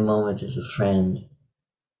 meeting the moment as a friend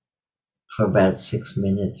for about 6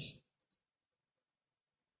 minutes,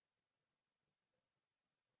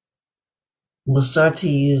 we'll start to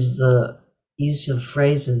use the use of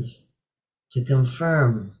phrases to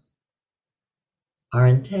confirm our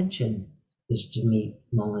intention is to meet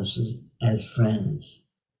moments as friends.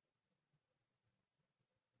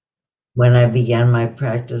 When I began my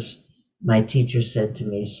practice, my teacher said to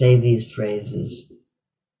me, say these phrases.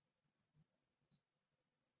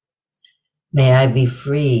 May I be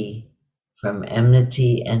free from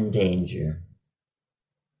enmity and danger.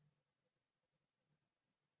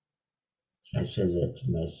 I said that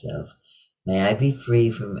to myself. May I be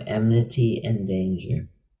free from enmity and danger.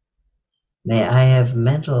 May I have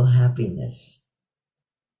mental happiness.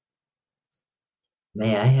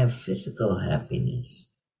 May I have physical happiness.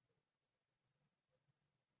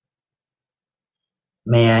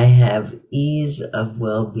 May I have ease of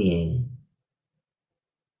well-being.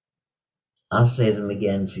 I'll say them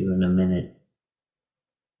again for you in a minute.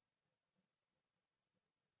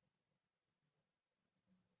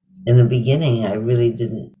 In the beginning, I really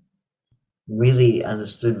didn't really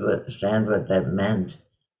understand what that meant.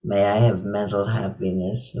 May I have mental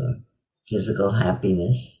happiness or physical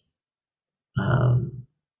happiness, um,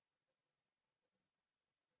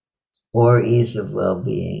 or ease of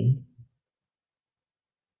well-being.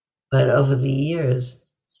 But over the years,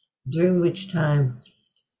 during which time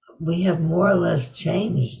we have more or less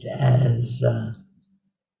changed as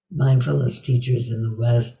mindfulness teachers in the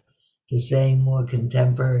West to saying more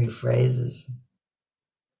contemporary phrases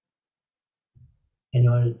in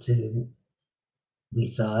order to,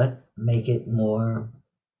 we thought, make it more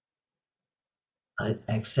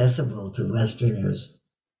accessible to Westerners.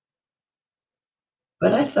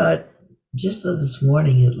 But I thought, just for this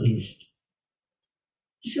morning at least,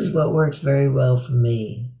 this is what works very well for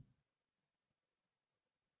me,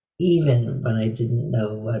 even when I didn't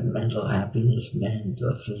know what mental happiness meant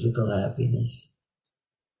or physical happiness.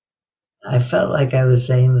 I felt like I was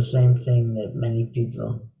saying the same thing that many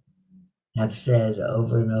people have said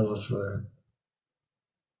over and over for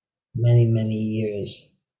many, many years.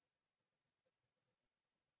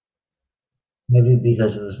 Maybe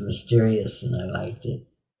because it was mysterious and I liked it.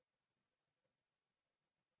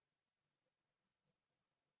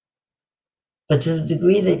 But to the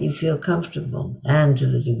degree that you feel comfortable, and to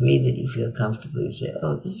the degree that you feel comfortable, you say,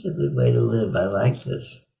 oh, this is a good way to live. I like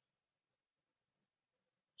this.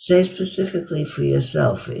 Say specifically for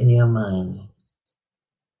yourself in your mind,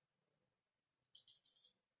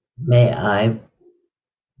 may I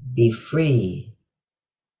be free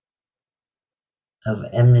of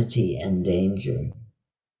enmity and danger.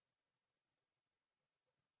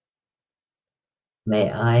 May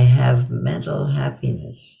I have mental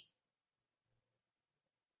happiness.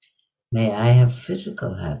 May I have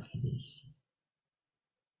physical happiness.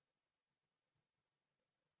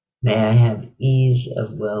 May I have ease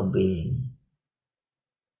of well-being.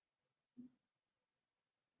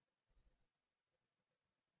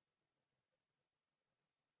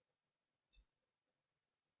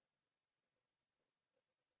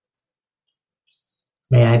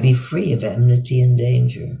 May I be free of enmity and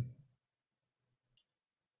danger.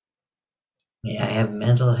 May I have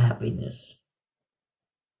mental happiness.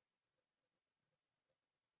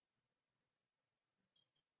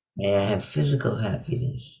 May I have physical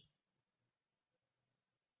happiness.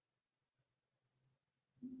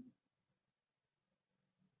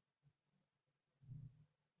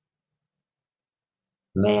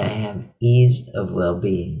 May I have ease of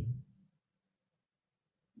well-being.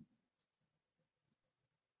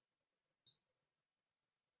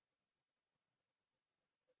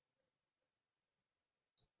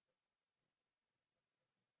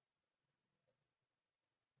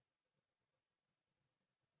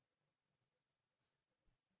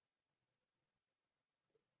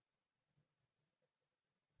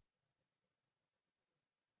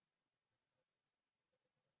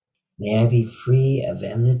 May I be free of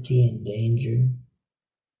enmity and danger.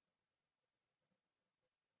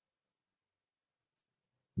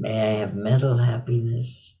 May I have mental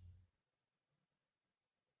happiness.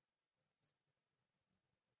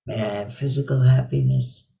 May I have physical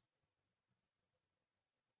happiness.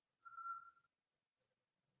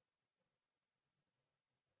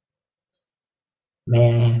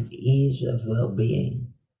 May I have ease of well-being.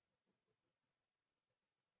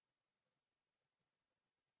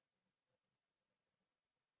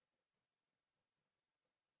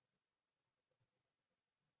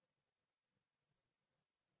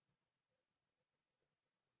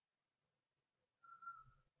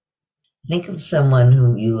 Think of someone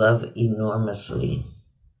whom you love enormously.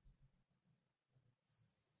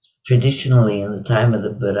 Traditionally, in the time of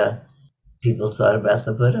the Buddha, people thought about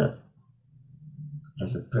the Buddha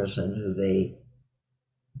as a person who they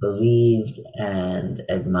believed and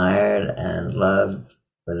admired and loved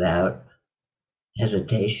without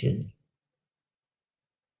hesitation.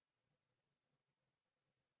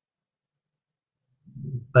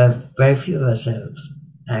 But very few of us have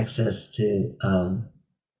access to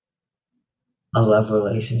a love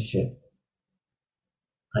relationship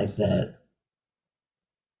like that.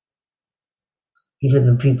 Even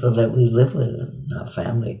the people that we live with, our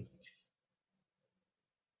family,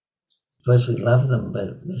 of course we love them,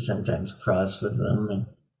 but we're sometimes cross with them. And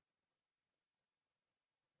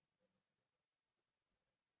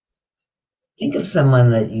think of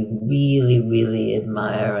someone that you really, really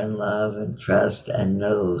admire and love and trust and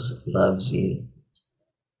knows loves you.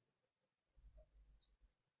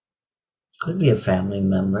 Could be a family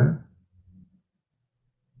member.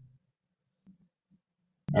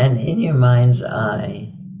 And in your mind's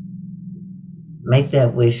eye, make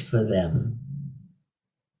that wish for them.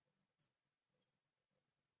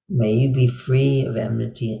 May you be free of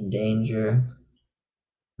enmity and danger.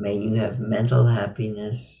 May you have mental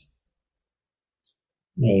happiness.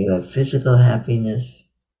 May you have physical happiness.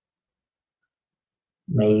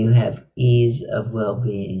 May you have ease of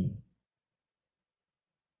well-being.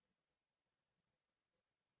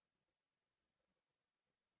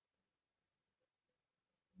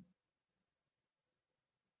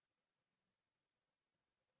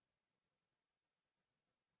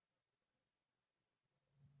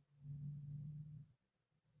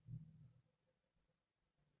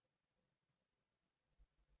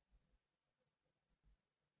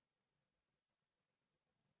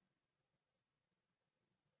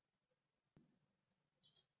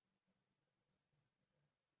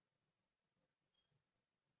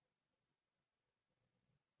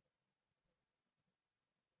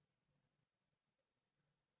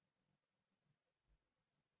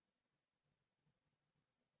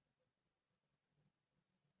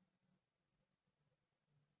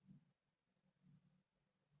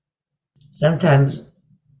 Sometimes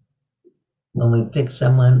when we pick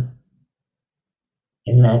someone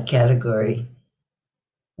in that category,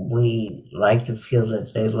 we like to feel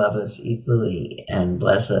that they love us equally and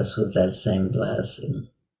bless us with that same blessing.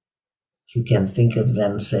 If you can think of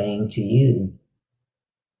them saying to you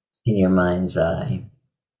in your mind's eye,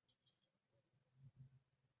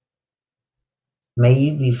 may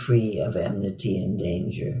you be free of enmity and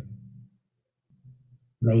danger.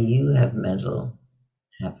 May you have mental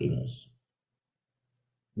happiness.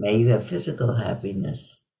 May you have physical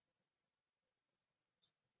happiness.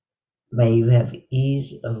 May you have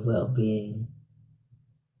ease of well-being.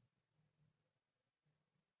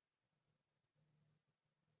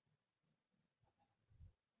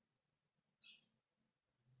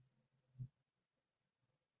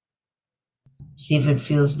 See if it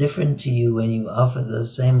feels different to you when you offer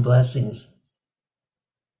those same blessings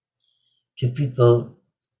to people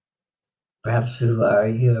perhaps who are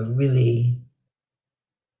your really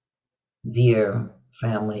dear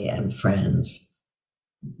family and friends.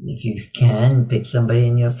 If you can, pick somebody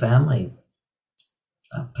in your family,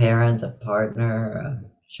 a parent, a partner, a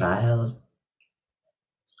child,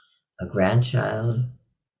 a grandchild,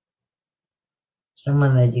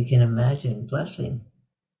 someone that you can imagine blessing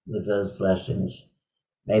with those blessings,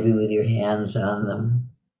 maybe with your hands on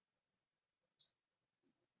them.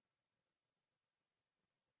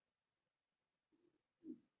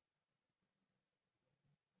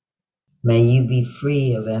 May you be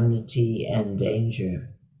free of enmity and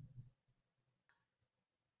danger.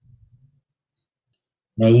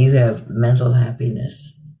 May you have mental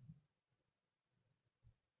happiness.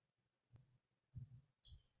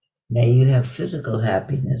 May you have physical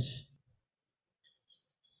happiness.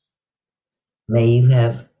 May you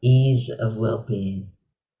have ease of well-being.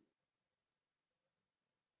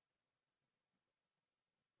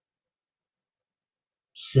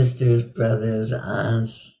 sisters, brothers,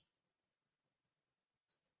 aunts,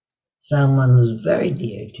 someone who's very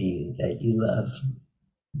dear to you that you love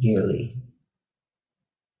dearly.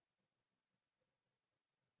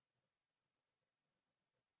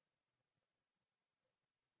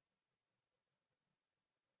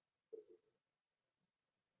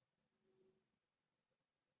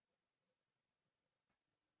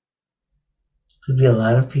 Could be a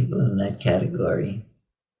lot of people in that category.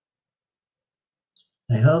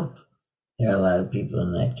 I hope there are a lot of people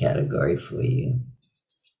in that category for you.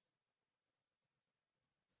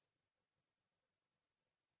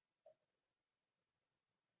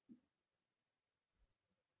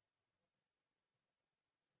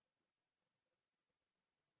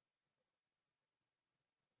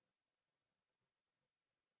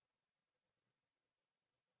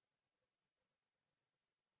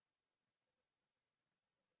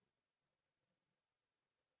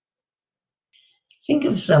 Think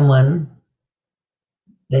of someone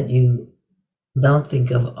that you don't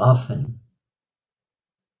think of often,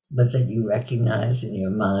 but that you recognize in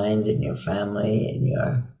your mind, in your family, in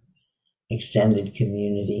your extended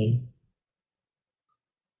community.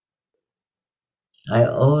 I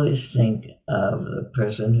always think of the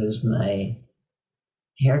person who's my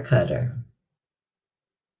hair cutter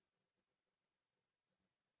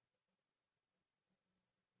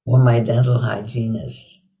or my dental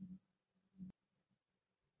hygienist.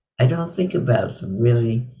 I don't think about them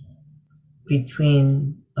really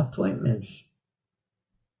between appointments.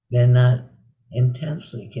 They're not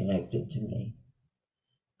intensely connected to me.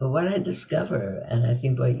 But what I discover, and I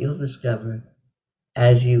think what you'll discover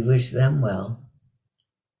as you wish them well,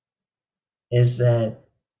 is that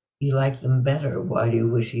you like them better while you're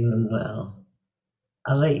wishing them well.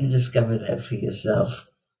 I'll let you discover that for yourself.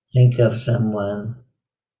 Think of someone,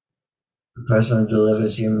 the person who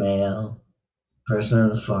delivers your mail, the person in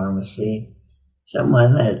the pharmacy,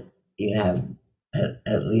 someone that you have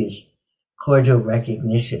at least cordial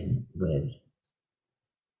recognition with,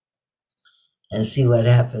 and see what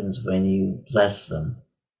happens when you bless them.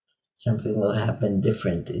 Something will happen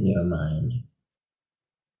different in your mind.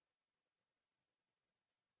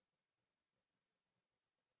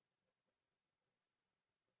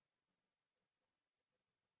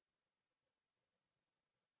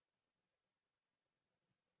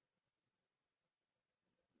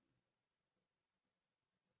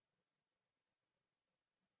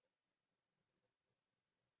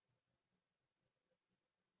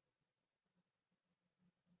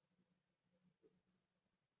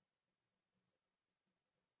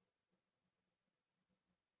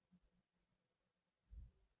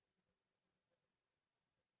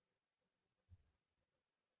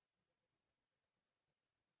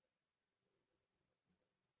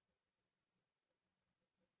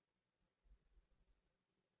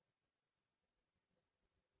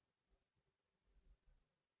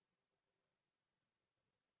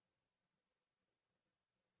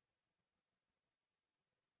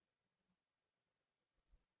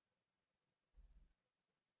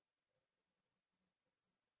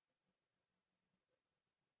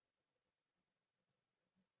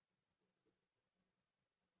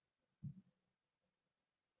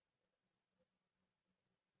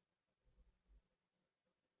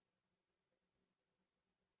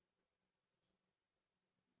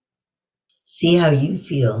 See how you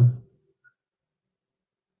feel.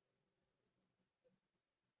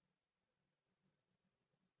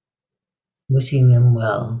 Wishing them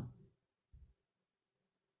well,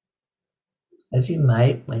 as you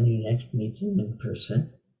might when you next meet them in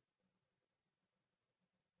person.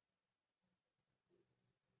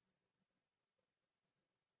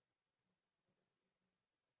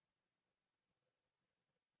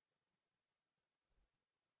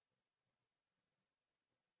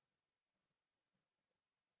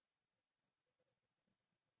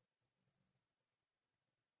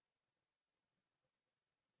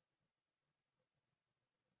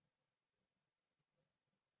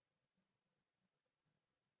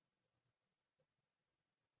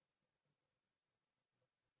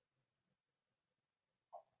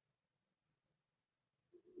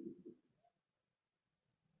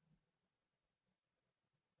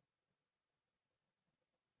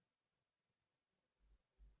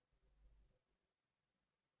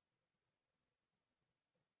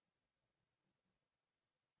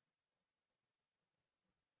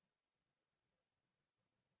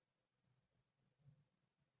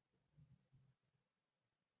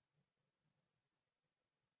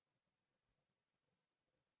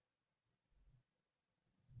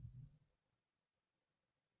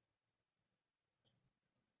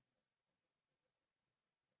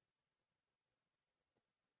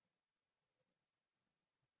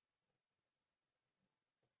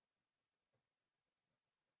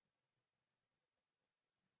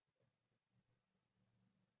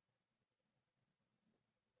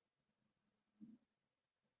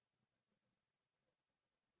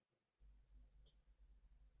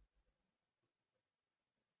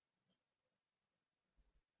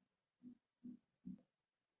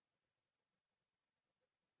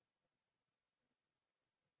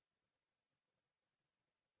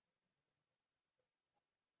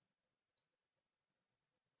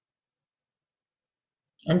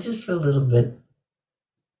 And just for a little bit,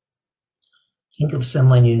 think of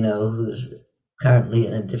someone you know who's currently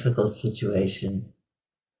in a difficult situation.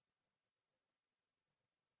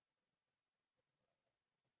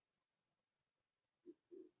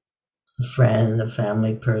 A friend, a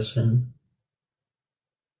family person.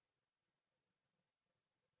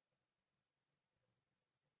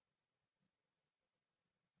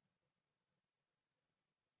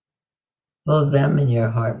 Hold them in your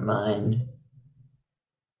heart mind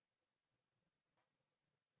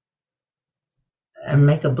and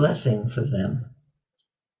make a blessing for them.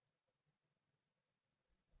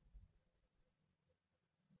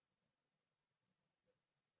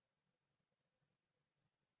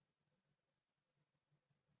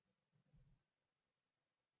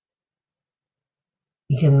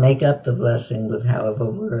 You can make up the blessing with however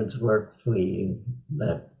words work for you,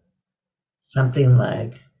 but something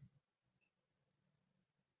like,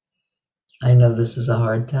 I know this is a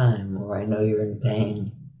hard time, or I know you're in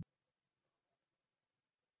pain.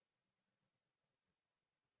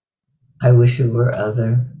 I wish it were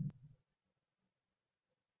other.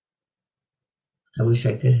 I wish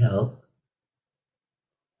I could help.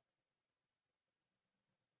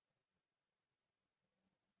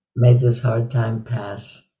 May this hard time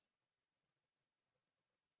pass.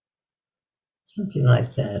 Something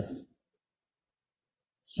like that.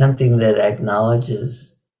 Something that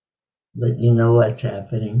acknowledges that you know what's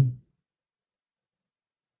happening,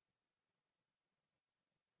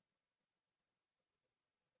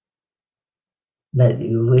 that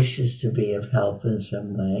you wish is to be of help in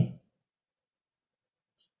some way.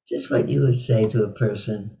 Just what you would say to a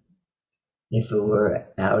person if it were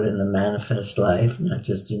out in the manifest life, not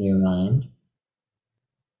just in your mind.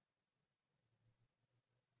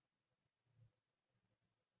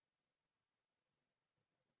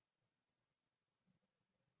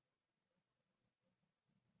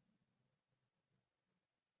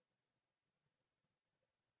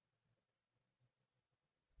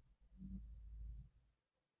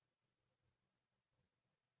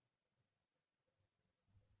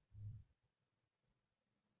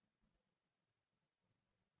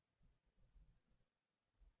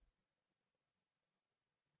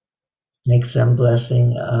 Make some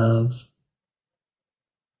blessing of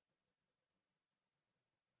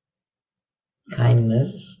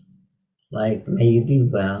kindness, like may you be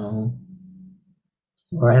well,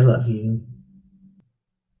 or I love you.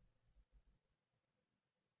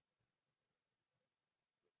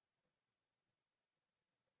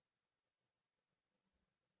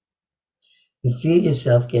 You feel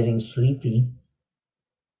yourself getting sleepy.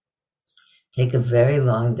 Take a very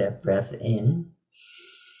long deep breath in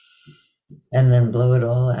and then blow it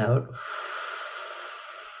all out.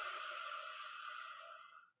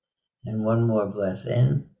 And one more breath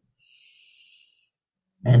in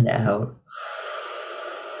and out.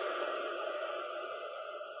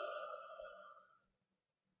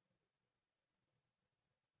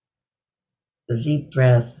 The deep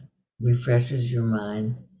breath refreshes your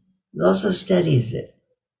mind. It also steadies it.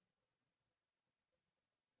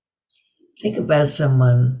 Think about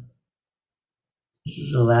someone. This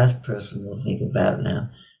is the last person we'll think about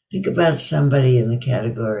now. Think about somebody in the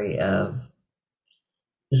category of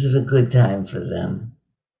this is a good time for them.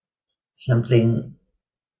 Something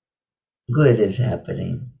good is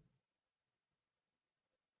happening.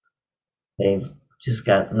 They've just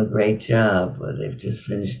gotten a great job, or they've just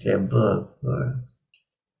finished their book, or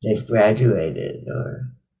they've graduated, or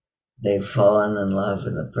they've fallen in love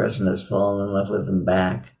and the person has fallen in love with them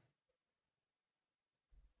back.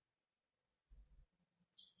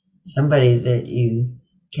 Somebody that you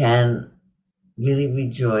can really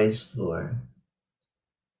rejoice for.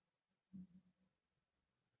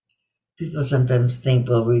 People sometimes think,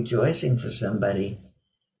 well, rejoicing for somebody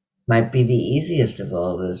might be the easiest of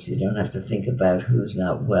all this. You don't have to think about who's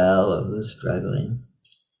not well or who's struggling.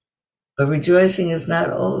 But rejoicing is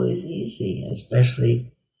not always easy,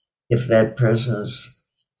 especially if that person's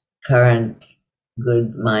current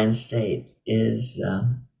good mind state is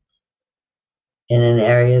in an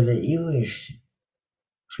area that you wish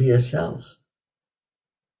for yourself.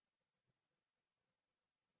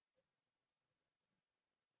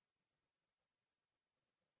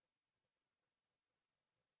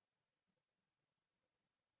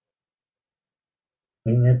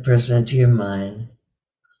 Bring that person into your mind.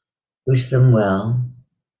 Wish them well.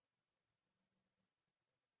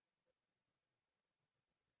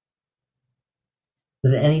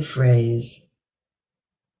 With any phrase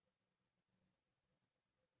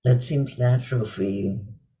that seems natural for you.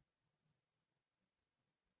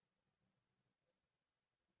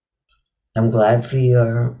 I'm glad for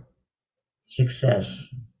your success.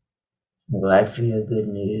 I'm glad for your good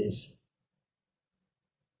news.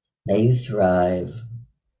 May you thrive.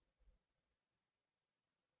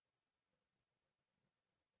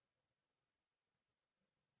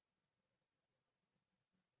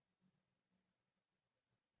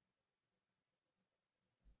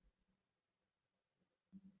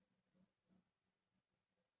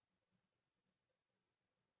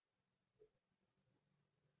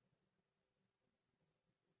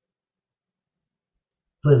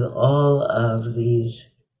 With all of these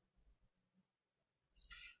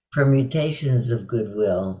permutations of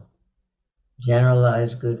goodwill,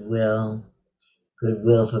 generalized goodwill,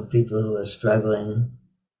 goodwill for people who are struggling,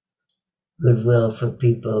 goodwill for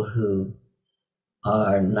people who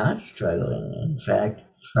are not struggling, in fact,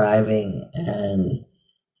 thriving and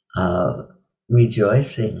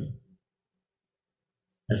rejoicing,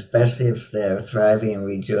 especially if they're thriving and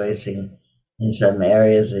rejoicing in some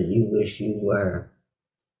areas that you wish you were.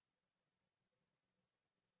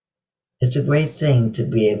 It's a great thing to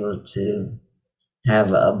be able to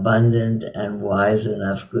have abundant and wise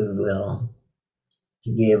enough goodwill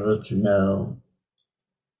to be able to know,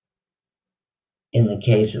 in the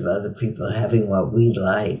case of other people having what we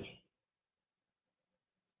like,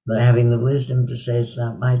 but having the wisdom to say it's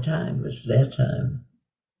not my time, it's their time.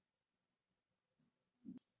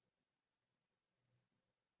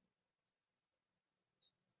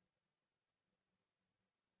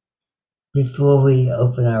 Before we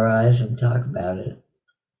open our eyes and talk about it,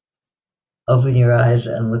 open your eyes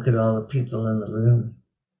and look at all the people in the room,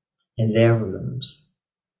 in their rooms.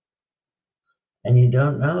 And you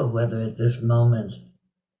don't know whether at this moment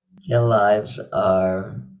their lives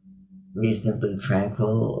are reasonably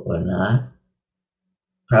tranquil or not.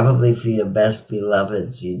 Probably for your best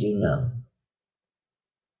beloveds, you do know.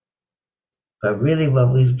 But really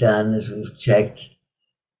what we've done is we've checked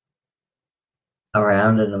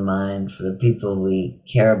around in the mind for the people we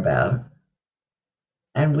care about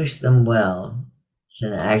and wish them well. It's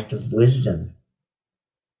an act of wisdom.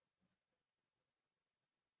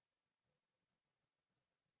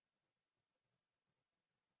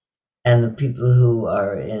 And the people who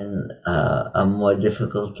are in a more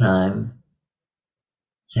difficult time,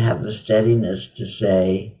 to have the steadiness to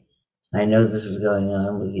say, I know this is going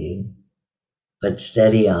on with you, but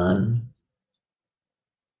steady on.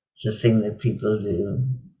 It's a thing that people do.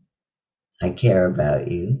 I care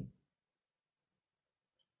about you.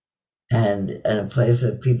 And in a place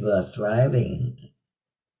where people are thriving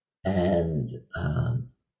and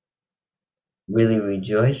really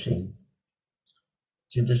rejoicing,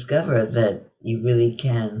 to discover that you really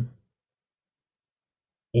can,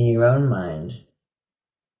 in your own mind,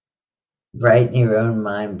 brighten your own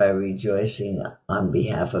mind by rejoicing on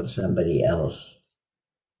behalf of somebody else.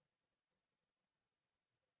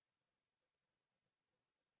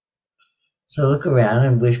 So look around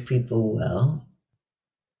and wish people well.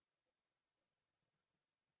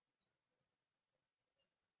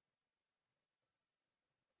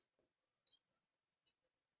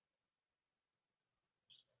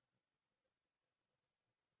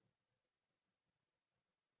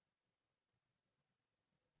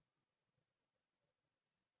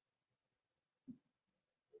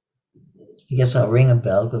 I guess I'll ring a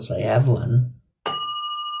bell because I have one.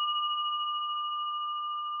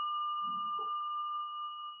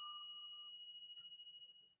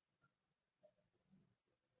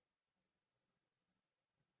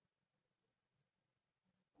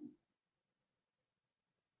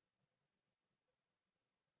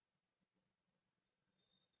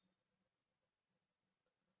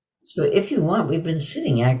 So if you want, we've been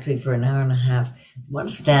sitting actually for an hour and a half. You want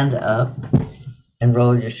to stand up and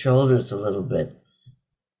roll your shoulders a little bit.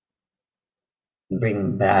 Bring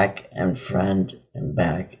them back and front and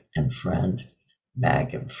back and front,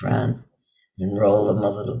 back and front, and roll them a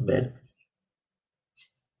little bit.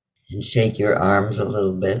 And shake your arms a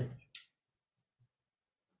little bit.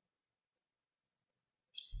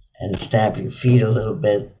 And stamp your feet a little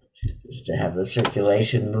bit, just to have the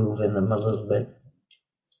circulation move in them a little bit.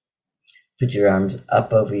 Put your arms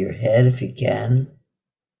up over your head if you can.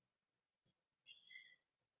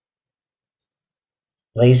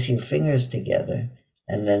 Lace your fingers together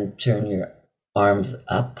and then turn your arms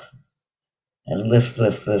up and lift,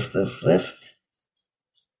 lift, lift, lift, lift.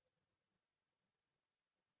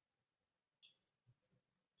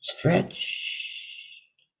 Stretch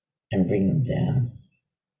and bring them down.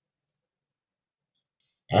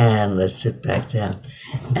 And let's sit back down.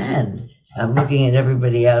 And I'm looking at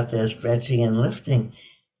everybody out there stretching and lifting.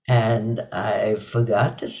 And I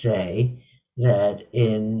forgot to say that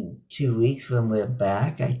in 2 weeks when we're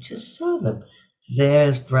back, I just saw them.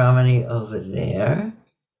 There's Brahmani over there.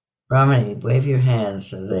 Brahmani, wave your hands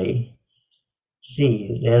so they see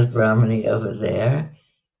you. There's Brahmani over there.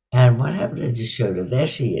 And what happened to Jashoda? There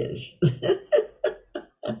she is.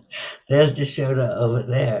 There's Jashoda over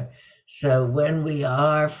there. So when we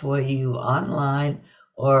are for you online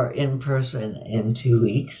or in person in 2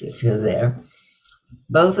 weeks, if you're there,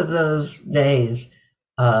 both of those days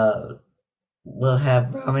we'll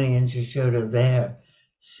have Brahmani and Jashoda there,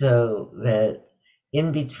 so that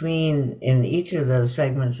in between, in each of those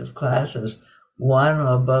segments of classes, one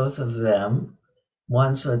or both of them,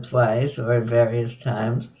 once or twice or at various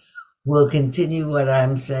times, will continue what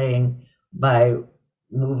I'm saying by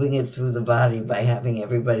moving it through the body, by having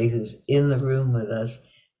everybody who's in the room with us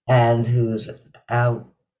and who's out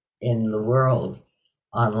in the world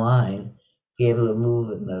online be able to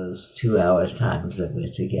move in those 2 hour times that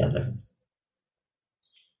we're together.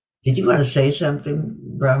 Did you want to say something,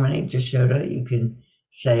 Brahmani, Jashoda? You can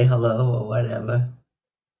say hello or whatever.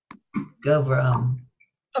 Go, Brahm.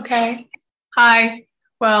 Okay. Hi.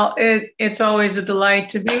 Well, it's always a delight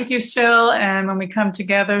to be with you, Syl, and when we come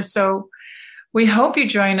together. So we hope you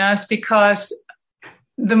join us, because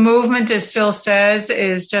the movement, as Syl says,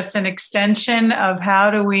 is just an extension of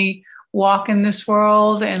how do we walk in this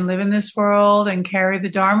world and live in this world and carry the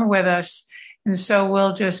Dharma with us. And so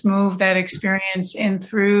we'll just move that experience in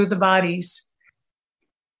through the bodies.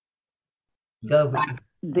 Go.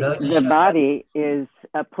 The body is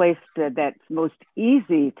a place that's most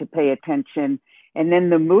easy to pay attention, and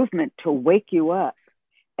then the movement to wake you up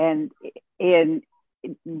and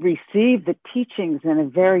receive the teachings in a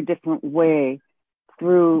very different way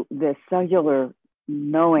through the cellular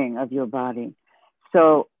knowing of your body.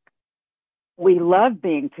 So we love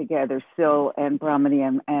being together, Syl and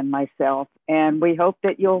Brahmani and myself, and we hope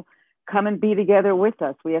that you'll come and be together with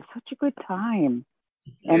us. We have such a good time,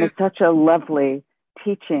 and it's such a lovely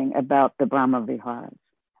teaching about the Brahma Viharas.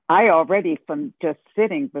 I already, from just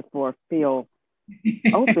sitting before, feel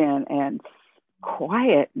open and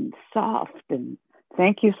quiet and soft, and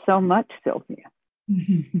thank you so much, Sylvia.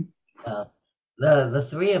 The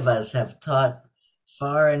three of us have taught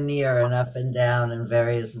far and near and up and down in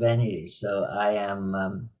various venues, so I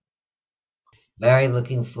am very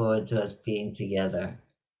looking forward to us being together.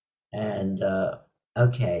 And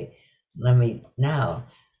okay,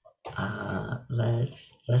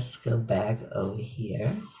 let's go back over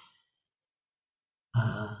here,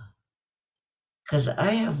 because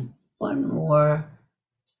I have one more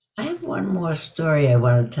story I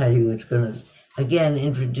want to tell you. It's going to again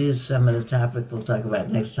introduce some of the topic we'll talk about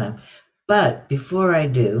next time. But before I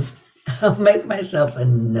do, I'll make myself a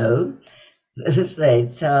note that say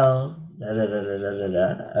tell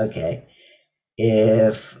Okay,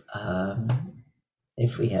 if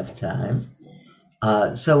we have time.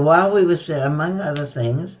 So while we were sitting, among other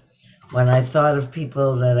things, when I thought of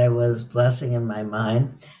people that I was blessing in my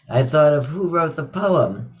mind, I thought of who wrote the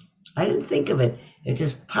poem. I didn't think of it. It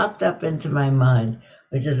just popped up into my mind,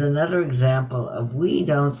 which is another example of we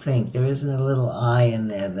don't think. There isn't a little I in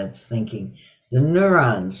there that's thinking. The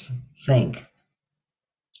neurons think.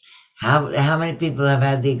 How many people have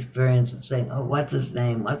had the experience of saying, oh, what's his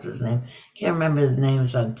name? Can't remember his name.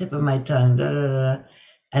 It's on the tip of my tongue. Da, da, da.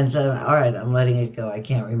 And so, all right, I'm letting it go. I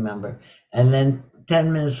can't remember. And then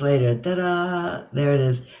 10 minutes later, ta-da, there it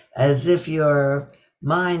is. As if your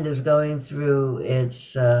mind is going through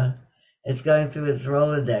its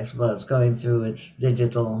Rolodex. Well, it's going through its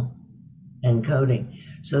digital encoding.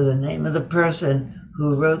 So the name of the person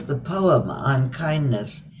who wrote the poem on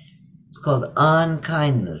kindness, it's called On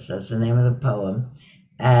Kindness. That's the name of the poem.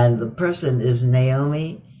 And the person is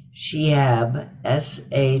Naomi Shihab,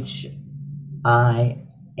 Shihab,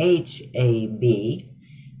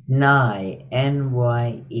 Nye,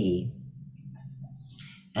 Nye.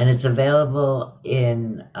 And it's available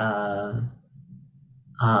in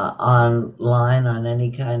online on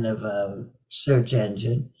any kind of search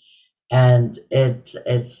engine, and it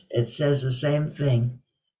says the same thing.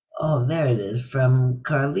 Oh, there it is. From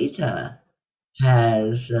Carlita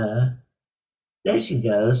has there she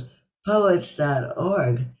goes.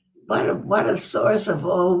 Poets.org. What a source of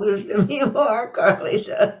all wisdom you are,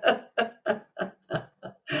 Carlita.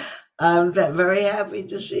 I'm very happy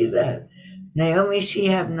to see that. Naomi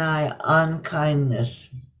Shihab Nye on kindness.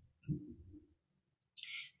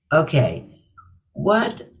 Okay,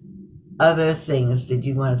 what other things did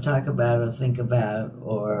you want to talk about or think about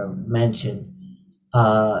or mention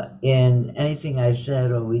in anything I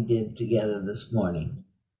said or we did together this morning?